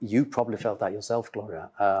 You probably felt that yourself, Gloria.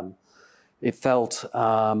 It felt,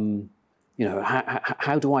 you know,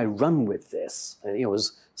 how do I run with this? It was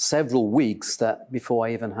several weeks before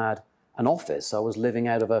I even had an office. I was living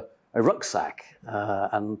out of a rucksack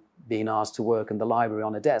and being asked to work in the library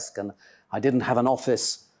on a desk, and I didn't have an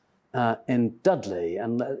office in Dudley.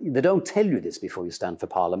 And they don't tell you this before you stand for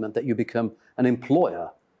Parliament, that you become an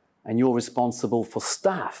employer and you're responsible for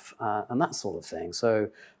staff and that sort of thing. So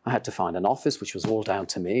I had to find an office, which was all down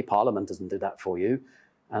to me. Parliament doesn't do that for you,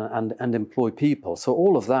 and employ people. So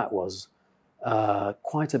all of that was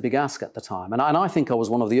quite a big ask at the time. And I think I was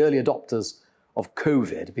one of the early adopters of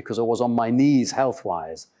COVID, because I was on my knees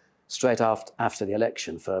health-wise straight after the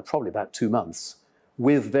election for probably about 2 months,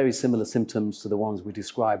 with very similar symptoms to the ones we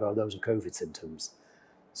describe are those are COVID symptoms.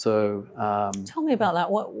 So tell me about that.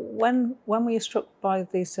 When were you struck by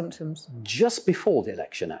these symptoms? Just before the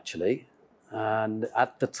election, actually. And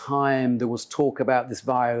at the time, there was talk about this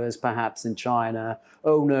virus, perhaps in China.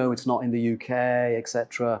 Oh no, it's not in the UK,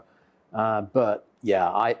 etc. But yeah,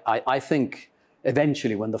 I think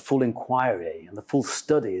eventually, when the full inquiry and the full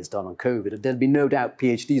study is done on COVID, there'll be no doubt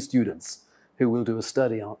PhD students who will do a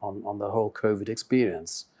study on the whole COVID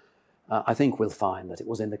experience. I think we'll find that it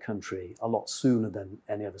was in the country a lot sooner than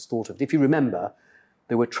any of us thought of it. If you remember,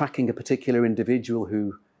 they were tracking a particular individual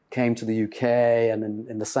who came to the UK and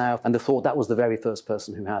in the south, and they thought that was the very first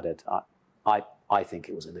person who had it. I think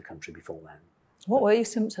it was in the country before then. What were your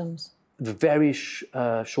symptoms? Very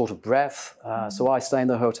short of breath. So I stay in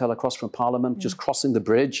the hotel across from Parliament, just crossing the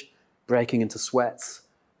bridge, breaking into sweats.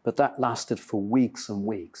 But that lasted for weeks and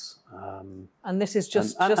weeks. And this is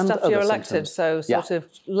just after you're elected, symptoms. so sort of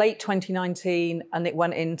late 2019, and it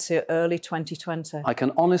went into early 2020. I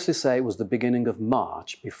can honestly say it was the beginning of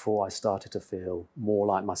March before I started to feel more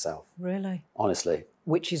like myself. Really? Honestly.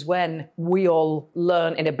 Which is when we all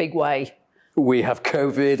learn in a big way. We have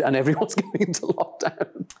COVID and everyone's going into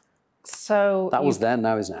lockdown. So that was then,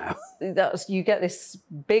 now is now. You get this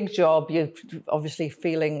big job, you're obviously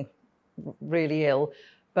feeling really ill,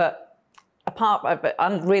 but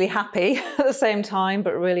I'm really happy at the same time,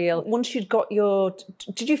 but really ill. Once you'd got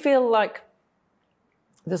did you feel like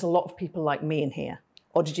there's a lot of people like me in here?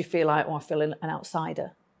 Or did you feel like, I feel an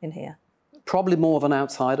outsider in here? Probably more of an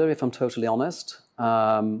outsider, if I'm totally honest.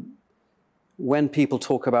 When people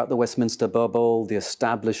talk about the Westminster bubble, the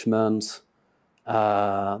establishment,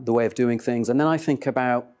 the way of doing things, and then I think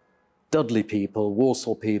about Dudley people,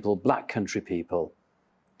 Walsall people, Black Country people,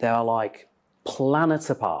 they are like planets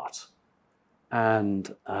apart.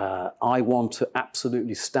 And I want to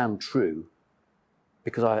absolutely stand true,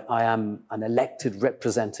 because I am an elected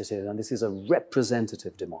representative, and this is a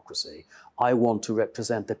representative democracy. I want to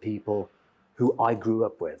represent the people who I grew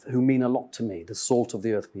up with, who mean a lot to me, the salt of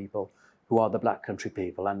the earth people, who are the Black Country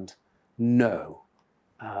people. And no,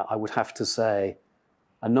 I would have to say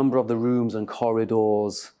a number of the rooms and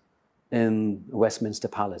corridors in Westminster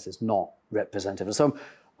Palace is not representative. So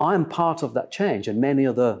I'm part of that change, and many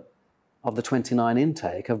of the 29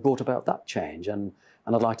 intake have brought about that change. And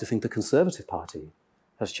I'd like to think the Conservative Party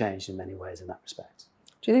has changed in many ways in that respect.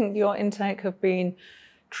 Do you think your intake have been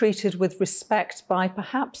treated with respect by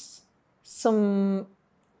perhaps some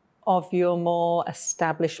of your more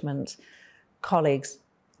establishment colleagues,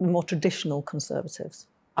 more traditional Conservatives?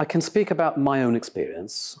 I can speak about my own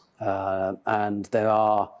experience, and there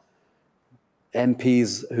are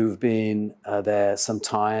MPs who've been there some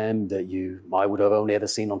time that I would have only ever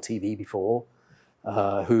seen on TV before,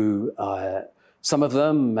 who some of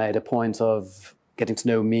them made a point of getting to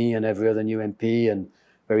know me and every other new MP, and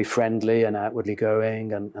very friendly and outwardly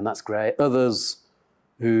going, and that's great. Others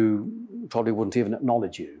who probably wouldn't even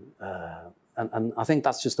acknowledge you. And I think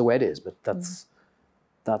that's just the way it is, but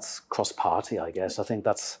that's cross-party, I guess. I think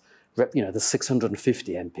that's, there's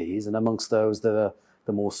 650 MPs, and amongst those there are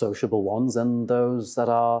the more sociable ones and those that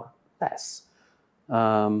are less.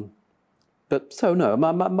 But so no,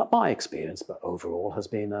 my experience, but overall, has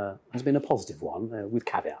been a positive one with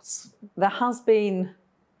caveats. There has been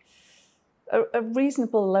a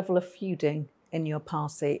reasonable level of feuding in your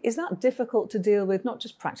party. Is that difficult to deal with, not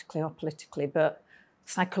just practically or politically, but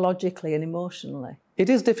psychologically and emotionally? It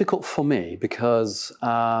is difficult for me because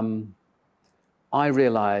I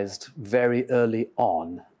realised very early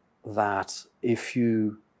on that if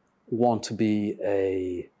you want to be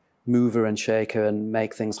a mover and shaker and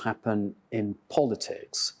make things happen in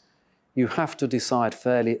politics, you have to decide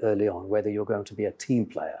fairly early on whether you're going to be a team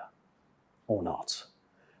player or not.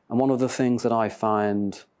 And one of the things that I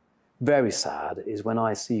find very sad is when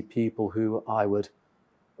I see people who I would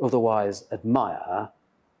otherwise admire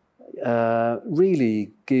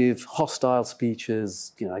really give hostile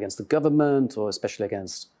speeches, against the government, or especially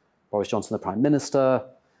against Boris Johnson, the Prime Minister.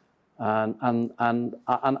 And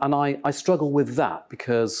I struggle with that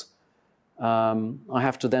because I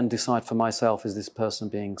have to then decide for myself, is this person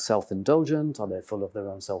being self-indulgent? Are they full of their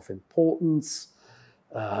own self-importance?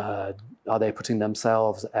 Are they putting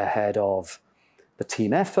themselves ahead of the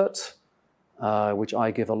team effort, which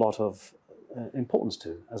I give a lot of importance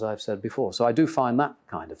to, as I've said before. So I do find that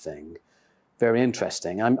kind of thing very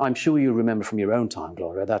interesting. I'm sure you remember from your own time,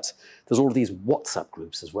 Gloria, that there's all of these WhatsApp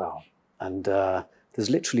groups as well. And there's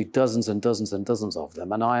literally dozens and dozens and dozens of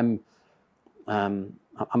them. And I'm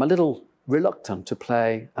a little reluctant to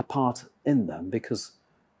play a part in them because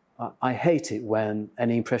I hate it when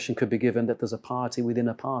any impression could be given that there's a party within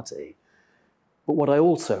a party. But what I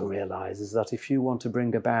also realise is that if you want to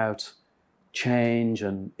bring about change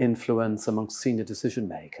and influence amongst senior decision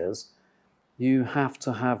makers, you have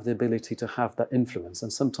to have the ability to have that influence.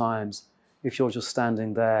 And sometimes if you're just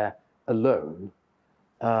standing there alone,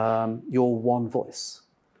 you're one voice.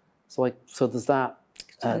 So there's that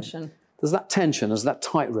tension. There's that tension, there's that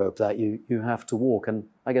tightrope that you have to walk. And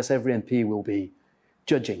I guess every MP will be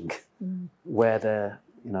judging where they're,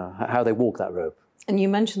 how they walk that rope. And you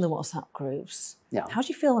mentioned the WhatsApp groups. Yeah. How do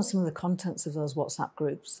you feel when some of the contents of those WhatsApp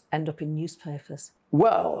groups end up in newspapers?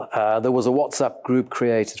 Well, there was a WhatsApp group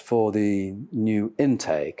created for the new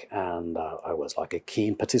intake, and I was like a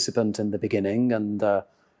keen participant in the beginning. And the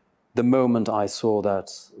moment I saw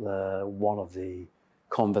that one of the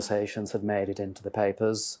conversations had made it into the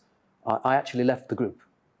papers, I actually left the group.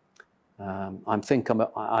 I think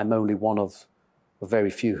I'm only one of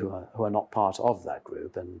very few who are not part of that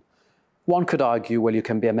group. And one could argue, well, you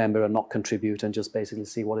can be a member and not contribute and just basically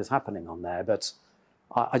see what is happening on there. But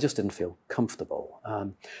I just didn't feel comfortable.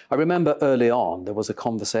 I remember early on, there was a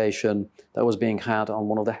conversation that was being had on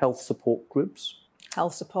one of the health support groups.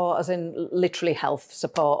 Health support, as in literally health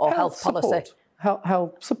support or health policy?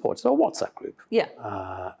 Health support, so a WhatsApp group. Yeah.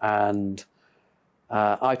 And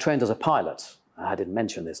I trained as a pilot. I didn't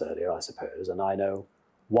mention this earlier, I suppose, and I know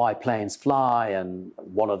why planes fly, and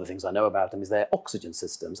one of the things I know about them is their oxygen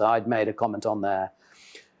systems. I'd made a comment on there,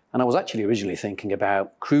 and I was actually originally thinking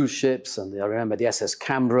about cruise ships, and I remember the SS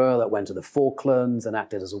Canberra that went to the Falklands and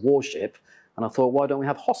acted as a warship, and I thought, why don't we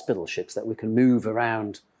have hospital ships that we can move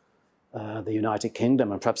around the United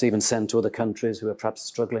Kingdom and perhaps even send to other countries who are perhaps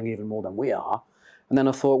struggling even more than we are. And then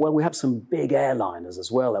I thought, well, we have some big airliners as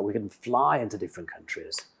well that we can fly into different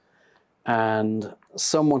countries. And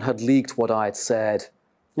someone had leaked what I'd said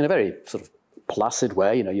in a very sort of placid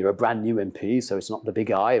way. You're a brand new MP, so it's not the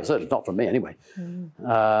big eye. Certainly not from me anyway.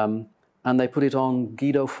 And they put it on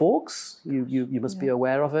Guido Fawkes. You must be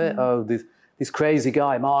aware of it. Oh, this crazy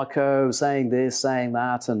guy, Marco, saying this, saying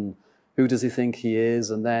that, and who does he think he is?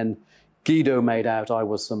 And then Guido made out I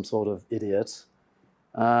was some sort of idiot.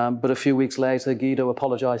 But a few weeks later, Guido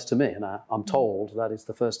apologised to me, and I'm told that it's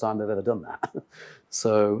the first time they've ever done that.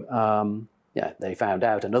 So, yeah, they found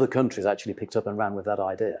out, and other countries actually picked up and ran with that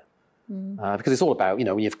idea. Because it's all about,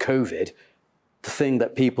 when you have COVID, the thing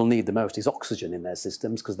that people need the most is oxygen in their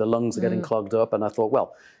systems because the lungs are getting clogged up. And I thought,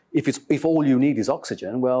 well, if all you need is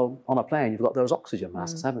oxygen, well, on a plane, you've got those oxygen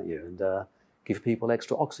masks, haven't you? And give people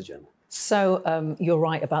extra oxygen. So you're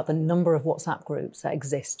right about the number of WhatsApp groups that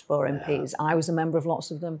exist for MPs. I was a member of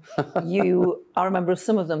lots of them. You are a member of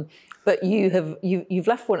some of them, but you've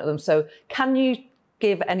left one of them. So can you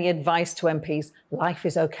give any advice to MPs? Life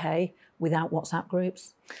is okay without WhatsApp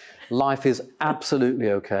groups? Life is absolutely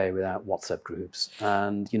okay without WhatsApp groups.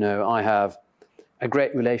 And, I have a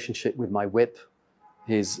great relationship with my whip.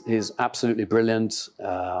 He's absolutely brilliant.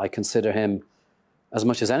 I consider him, as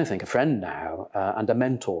much as anything, a friend now and a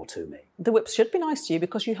mentor to me. The whips should be nice to you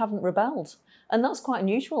because you haven't rebelled. And that's quite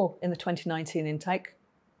unusual in the 2019 intake.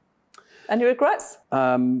 Any regrets?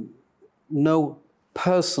 No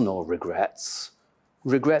personal regrets,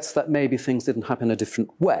 regrets that maybe things didn't happen a different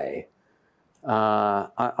way.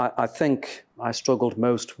 I think I struggled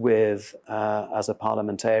most with, as a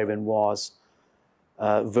parliamentarian, was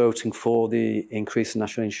voting for the increase in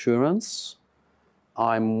national insurance.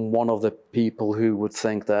 I'm one of the people who would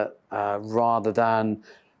think that rather than,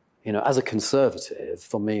 as a conservative,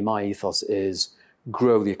 for me, my ethos is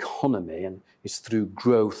grow the economy, and it's through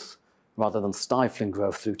growth rather than stifling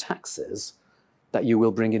growth through taxes that you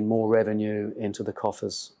will bring in more revenue into the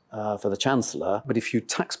coffers for the Chancellor. But if you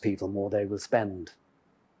tax people more, they will spend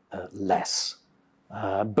less.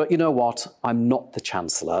 But you know what? I'm not the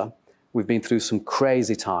Chancellor. We've been through some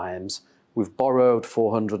crazy times. We've borrowed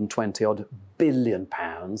 420-odd billion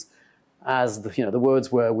pounds. As the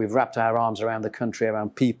words were, we've wrapped our arms around the country,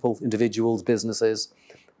 around people, individuals, businesses,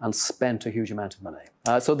 and spent a huge amount of money.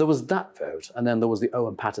 So there was that vote, and then there was the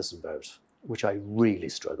Owen Paterson vote, which I really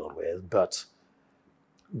struggled with. But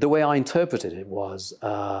the way I interpreted it was,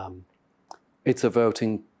 it's a vote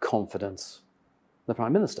in confidence in the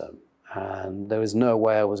Prime Minister. And there is no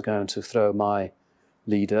way I was going to throw my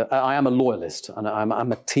leader. I am a loyalist, and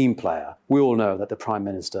I'm a team player. We all know that the Prime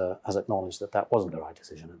Minister has acknowledged that that wasn't the right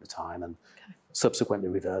decision at the time, and subsequently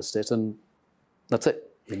reversed it, and that's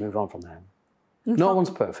it. You move on from there. No one's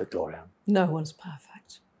perfect, Gloria. No one's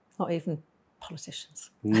perfect. Not even politicians.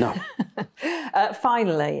 No.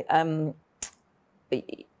 Finally,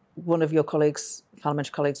 one of your colleagues,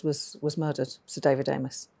 parliamentary colleagues, was murdered, Sir David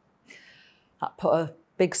Amess. That put a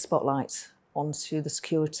big spotlight onto the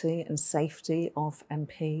security and safety of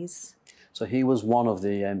MPs. So he was one of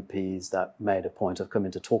the MPs that made a point of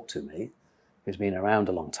coming to talk to me. He's been around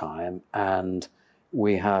a long time, and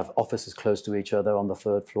we have offices close to each other on the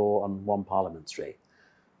 3rd floor on 1 Parliament Street,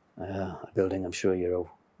 a building I'm sure you're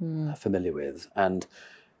all familiar with. And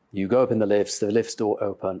you go up in the lifts door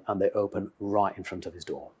open, and they open right in front of his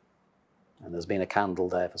door. And there's been a candle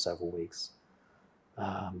there for several weeks,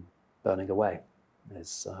 burning away.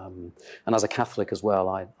 And as a Catholic as well,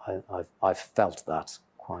 I've felt that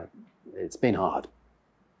quite. It's been hard.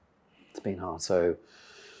 It's been hard. So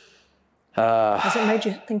has it made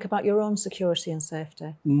you think about your own security and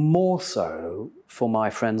safety? More so for my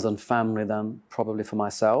friends and family than probably for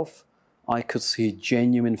myself. I could see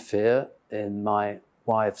genuine fear in my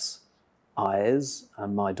wife's eyes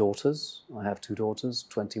and my daughters. I have 2 daughters,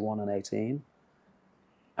 21 and 18.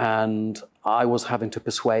 And I was having to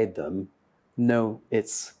persuade them, no,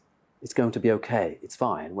 it's going to be okay, it's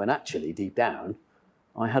fine, when actually, deep down,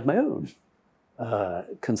 I had my own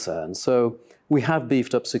concerns. So we have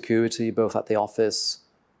beefed up security, both at the office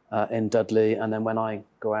in Dudley, and then when I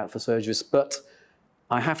go out for surgeries. But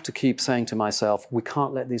I have to keep saying to myself, we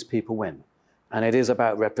can't let these people win. And it is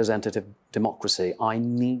about representative democracy. I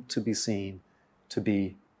need to be seen to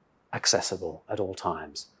be accessible at all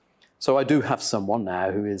times. So I do have someone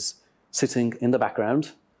now who is sitting in the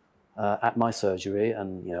background at my surgery,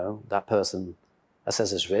 and that person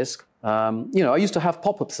assesses risk. I used to have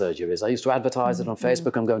pop-up surgeries. I used to advertise it on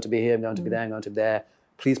Facebook. I'm going to be here, I'm going to be there, I'm going to be there.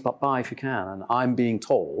 Please pop by if you can. And I'm being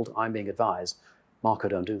told, I'm being advised, Marco,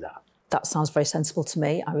 don't do that. That sounds very sensible to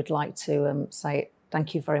me. I would like to say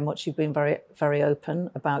thank you very much. You've been very, very open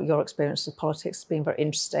about your experience of politics. It's been very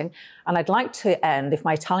interesting. And I'd like to end, if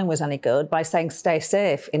my Italian was any good, by saying stay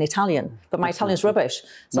safe in Italian. But my Italian's rubbish.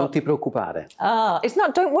 So, non ti preoccupare. It's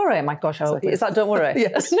not don't worry. My gosh, is that don't worry?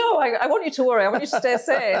 Yes. No, I want you to worry. I want you to stay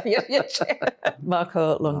safe.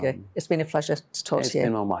 Marco Lunghi, it's been a pleasure to talk to you. It's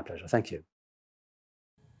been my pleasure. Thank you.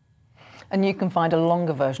 And you can find a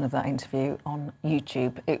longer version of that interview on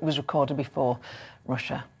YouTube. It was recorded before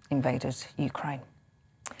Russia invaded Ukraine.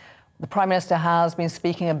 The Prime Minister has been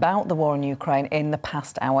speaking about the war in Ukraine in the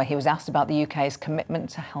past hour. He was asked about the UK's commitment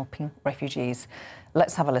to helping refugees.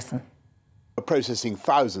 Let's have a listen. Processing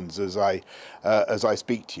thousands as I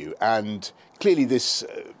speak to you, and clearly this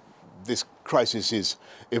crisis is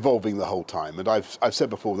evolving the whole time. And I've said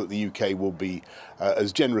before that the UK will be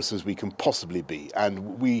as generous as we can possibly be,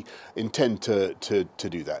 and we intend to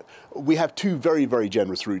do that. We have 2 very, very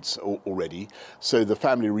generous routes already. So the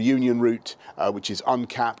family reunion route, which is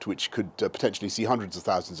uncapped, which could potentially see hundreds of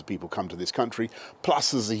thousands of people come to this country,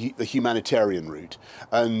 plus there's the humanitarian route.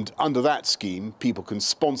 And under that scheme, people can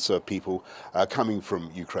sponsor people coming from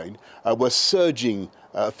Ukraine. We're surging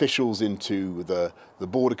officials into the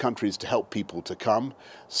border countries to help people to come,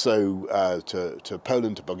 so to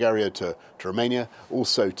Poland, to Bulgaria, to Romania,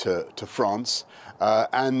 also to France.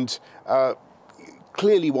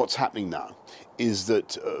 Clearly what's happening now is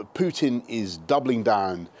that Putin is doubling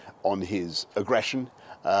down on his aggression,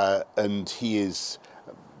 and he is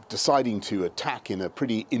deciding to attack in a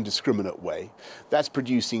pretty indiscriminate way. That's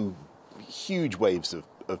producing huge waves of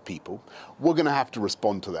of people. We're going to have to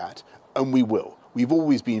respond to that, and we will. We've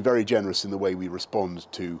always been very generous in the way we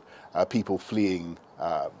respond to people fleeing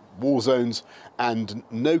war zones, and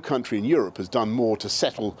no country in Europe has done more to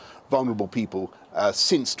settle vulnerable people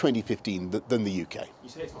since 2015 than the UK. You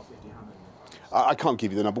say it's not 50, how many? I can't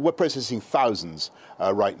give you the number. We're processing thousands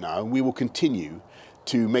right now, and we will continue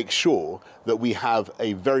to make sure that we have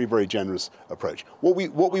a very, very generous approach. What we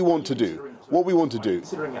want to do.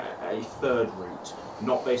 Considering a third route,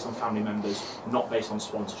 not based on family members, not based on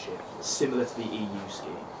sponsorship, similar to the EU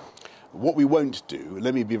scheme. What we won't do,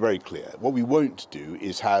 let me be very clear, what we won't do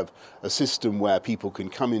is have a system where people can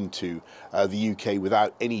come into the UK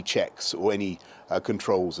without any checks or any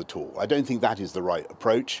controls at all. I don't think that is the right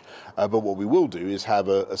approach, but what we will do is have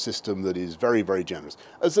a system that is very, very generous.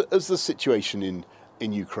 As the situation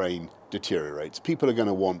in Ukraine deteriorates, people are going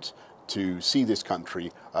to want to see this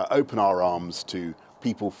country open our arms to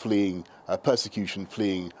people fleeing persecution,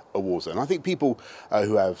 fleeing a war zone. I think people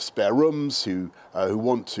who have spare rooms, who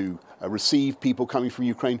want to receive people coming from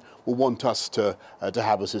Ukraine, will want us to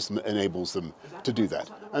have a system that enables them to do that,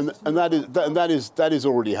 and that is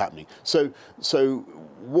already happening. So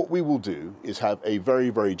what we will do is have a very,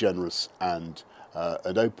 very generous and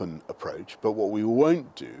an open approach. But what we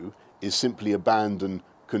won't do is simply abandon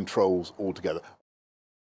controls altogether.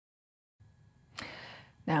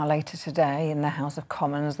 Now, later today in the House of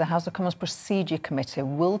Commons Procedure Committee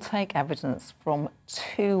will take evidence from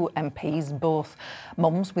 2 MPs, both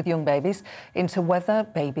mums with young babies, into whether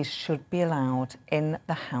babies should be allowed in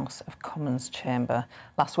the House of Commons chamber.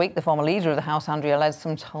 Last week, the former leader of the House, Andrea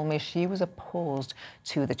Leadsom, told me she was opposed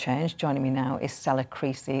to the change. Joining me now is Stella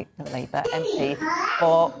Creasy, the Labour MP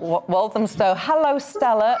for Walthamstow. Hello,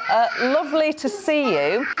 Stella. Lovely to see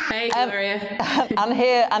you. Hey, Gloria.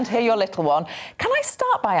 and hear your little one. Can I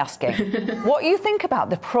start by asking what you think about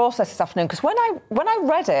the process this afternoon? Because when I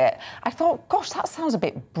read it, I thought, gosh, that sounds a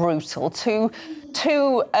bit brutal. Two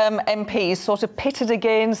MPs sort of pitted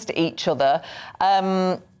against each other.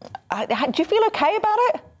 Do you feel OK about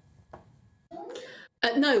it?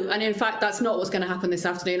 No, and in fact, that's not what's going to happen this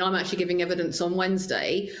afternoon. I'm actually giving evidence on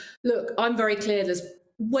Wednesday. Look, I'm very clear there's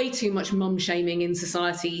way too much mum shaming in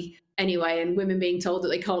society anyway, and women being told that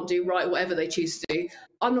they can't do right whatever they choose to do.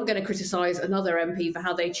 I'm not going to criticise another MP for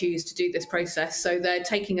how they choose to do this process, so they're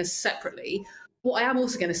taking us separately. What I am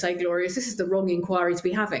also going to say, Gloria, is this is the wrong inquiry to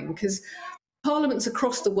be having, because parliaments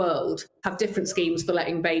across the world have different schemes for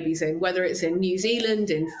letting babies in, whether it's in New Zealand,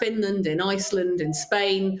 in Finland, in Iceland, in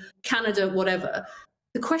Spain, Canada, whatever.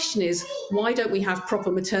 The question is, why don't we have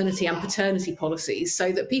proper maternity and paternity policies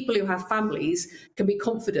so that people who have families can be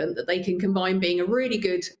confident that they can combine being a really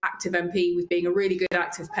good active MP with being a really good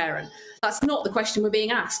active parent? That's not the question we're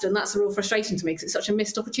being asked, and that's a real frustration to me because it's such a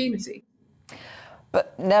missed opportunity.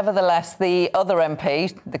 But nevertheless, the other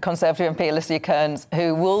MP, the Conservative MP, Alicia Kearns,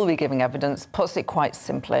 who will be giving evidence, puts it quite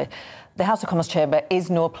simply. The House of Commons chamber is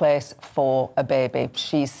no place for a baby.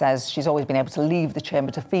 She says she's always been able to leave the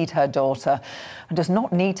chamber to feed her daughter and does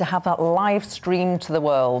not need to have that live streamed to the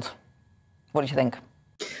world. What do you think?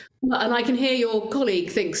 Well, and I can hear your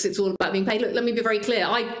colleague thinks it's all about being paid. Look, let me be very clear.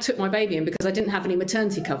 I took my baby in because I didn't have any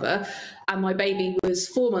maternity cover and my baby was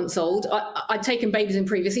 4 months old. I'd taken babies in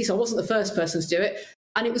previously, so I wasn't the first person to do it.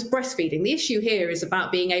 And it was breastfeeding. The issue here is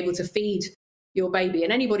about being able to feed your baby,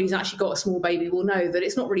 and anybody who's actually got a small baby will know that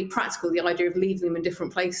it's not really practical, the idea of leaving them in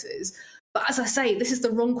different places. But as I say, this is the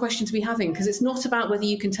wrong question to be having, because it's not about whether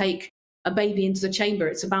you can take a baby into the chamber.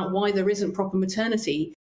 It's about why there isn't proper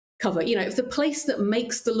maternity cover. You know, if the place that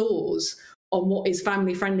makes the laws on what is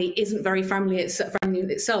family friendly isn't very friendly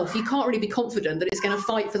itself, you can't really be confident that it's going to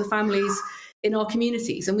fight for the families in our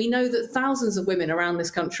communities. And we know that thousands of women around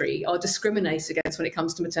this country are discriminated against when it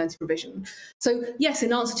comes to maternity provision. So yes,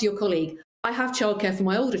 in answer to your colleague, I have childcare for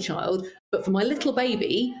my older child, but for my little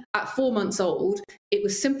baby at 4 months old, it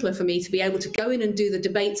was simpler for me to be able to go in and do the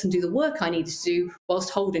debates and do the work I needed to do whilst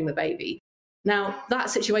holding the baby. Now, that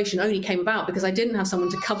situation only came about because I didn't have someone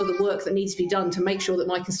to cover the work that needs to be done to make sure that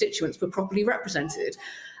my constituents were properly represented.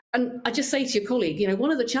 And I just say to your colleague, you know,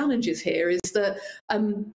 one of the challenges here is that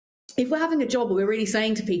if we're having a job where we're really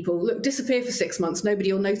saying to people, look, disappear for 6 months,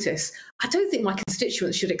 nobody will notice, I don't think my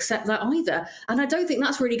constituents should accept that either. And I don't think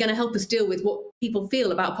that's really going to help us deal with what people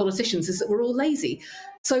feel about politicians, is that we're all lazy.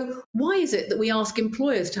 So why is it that we ask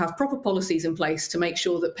employers to have proper policies in place to make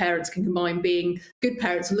sure that parents can combine being good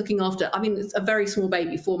parents and looking after, I mean, it's a very small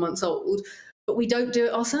baby, 4 months old, but we don't do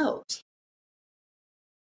it ourselves?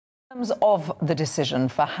 In terms of the decision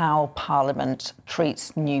for how Parliament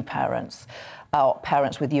treats new parents, or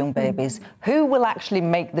parents with young babies, who will actually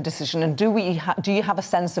make the decision, and do you have a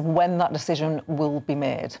sense of when that decision will be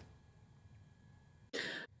made?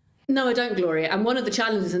 No, I don't, Gloria. And one of the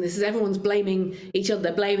challenges in this is everyone's blaming each other.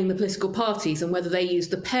 They're blaming the political parties and whether they use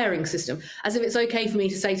the pairing system, as if it's okay for me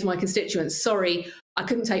to say to my constituents, sorry, I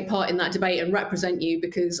couldn't take part in that debate and represent you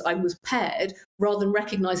because I was paired, rather than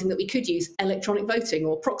recognising that we could use electronic voting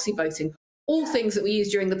or proxy voting, all things that we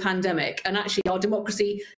used during the pandemic. And actually our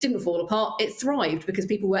democracy didn't fall apart. It thrived because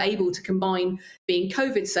people were able to combine being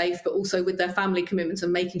COVID safe, but also with their family commitments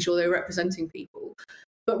and making sure they were representing people.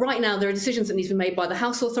 But right now, there are decisions that need to be made by the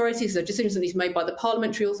House authorities, there are decisions that need to be made by the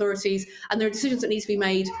parliamentary authorities, and there are decisions that need to be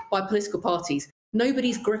made by political parties.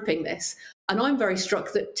 Nobody's gripping this. And I'm very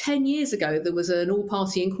struck that 10 years ago, there was an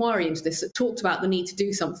all-party inquiry into this that talked about the need to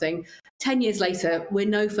do something. 10 years later, we're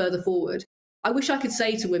no further forward. I wish I could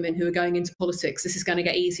say to women who are going into politics, this is going to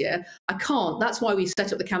get easier. I can't. That's why we've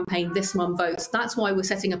set up the campaign This Mum Votes. That's why we're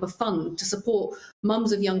setting up a fund to support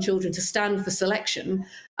mums of young children to stand for selection.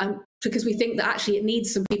 Because we think that actually it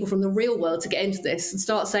needs some people from the real world to get into this and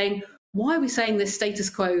start saying, why are we saying this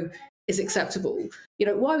status quo is acceptable? You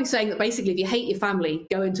know, why are we saying that basically if you hate your family,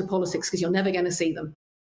 go into politics because you're never going to see them?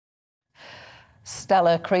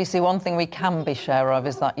 Stella Creasy, one thing we can be sure of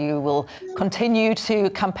is that you will continue to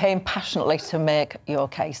campaign passionately to make your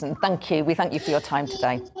case. And thank you. We thank you for your time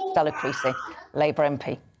today. Stella Creasy, Labour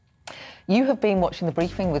MP. You have been watching The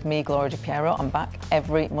Briefing with me, Gloria De Piero. I'm back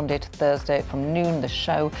every Monday to Thursday from noon. The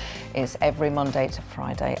show is every Monday to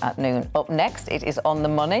Friday at noon. Up next, it is On the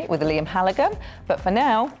Money with Liam Halligan. But for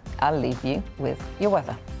now, I'll leave you with your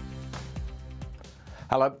weather.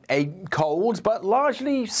 Hello. A cold but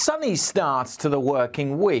largely sunny start to the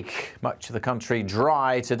working week. Much of the country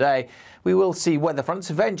dry today. We will see weather fronts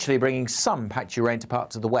eventually bringing some patchy rain to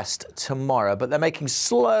parts of the west tomorrow, but they're making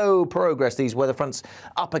slow progress, these weather fronts,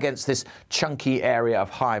 up against this chunky area of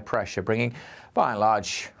high pressure, bringing, by and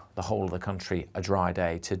large, the whole of the country a dry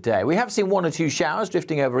day today. We have seen one or two showers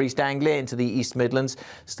drifting over East Anglia into the East Midlands,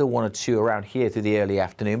 still one or two around here through the early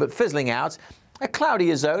afternoon, but fizzling out. A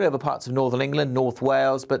cloudier zone over parts of northern England, North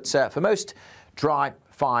Wales, but for most, dry,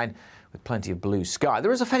 fine, with plenty of blue sky.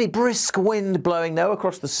 There is a fairly brisk wind blowing, though,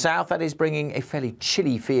 across the south. That is bringing a fairly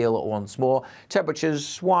chilly feel once more.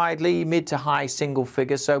 Temperatures widely mid to high single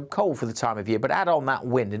figures, so cold for the time of year. But add on that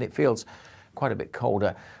wind and it feels quite a bit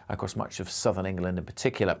colder across much of southern England in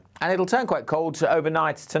particular. And it'll turn quite cold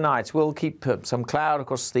overnight tonight. We'll keep some cloud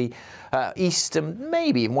across the east and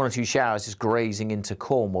maybe even one or two showers just grazing into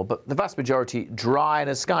Cornwall. But the vast majority dry, and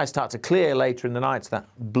as skies start to clear later in the night, that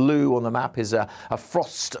blue on the map is a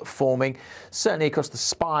frost forming, certainly across the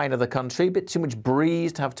spine of the country. A bit too much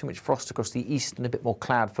breeze to have too much frost across the east and a bit more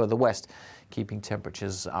cloud further west, keeping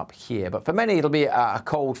temperatures up here. But for many, it'll be a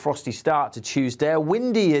cold, frosty start to Tuesday, a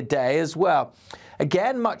windier day as well.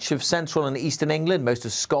 Again, much of central and eastern England, most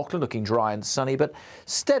of Scotland looking dry and sunny, but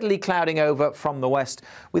steadily clouding over from the west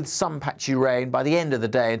with some patchy rain by the end of the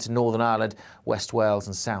day into Northern Ireland, West Wales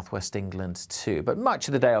and southwest England too. But much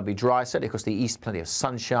of the day will be dry, certainly across the east, plenty of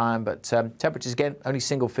sunshine, but temperatures again, only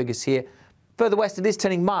single figures here. Further west, it is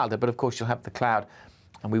turning milder, but of course you'll have the cloud,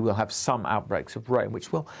 and we will have some outbreaks of rain,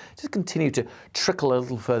 which will just continue to trickle a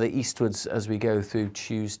little further eastwards as we go through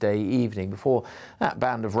Tuesday evening. Before that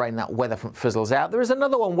band of rain, that weather front fizzles out, there is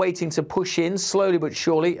another one waiting to push in slowly but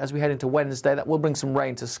surely as we head into Wednesday. That will bring some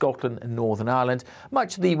rain to Scotland and Northern Ireland.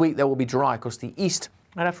 Much of the week there will be dry across the east,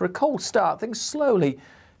 and after a cold start, things slowly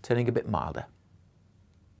turning a bit milder.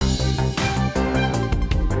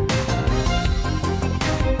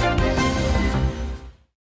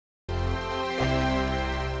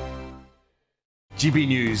 GB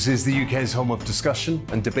News is the UK's home of discussion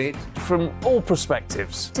and debate from all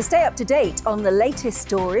perspectives. To stay up to date on the latest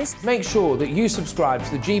stories, make sure that you subscribe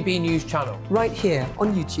to the GB News channel right here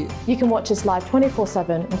on YouTube. You can watch us live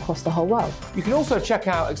 24/7 across the whole world. You can also check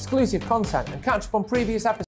out exclusive content and catch up on previous episodes.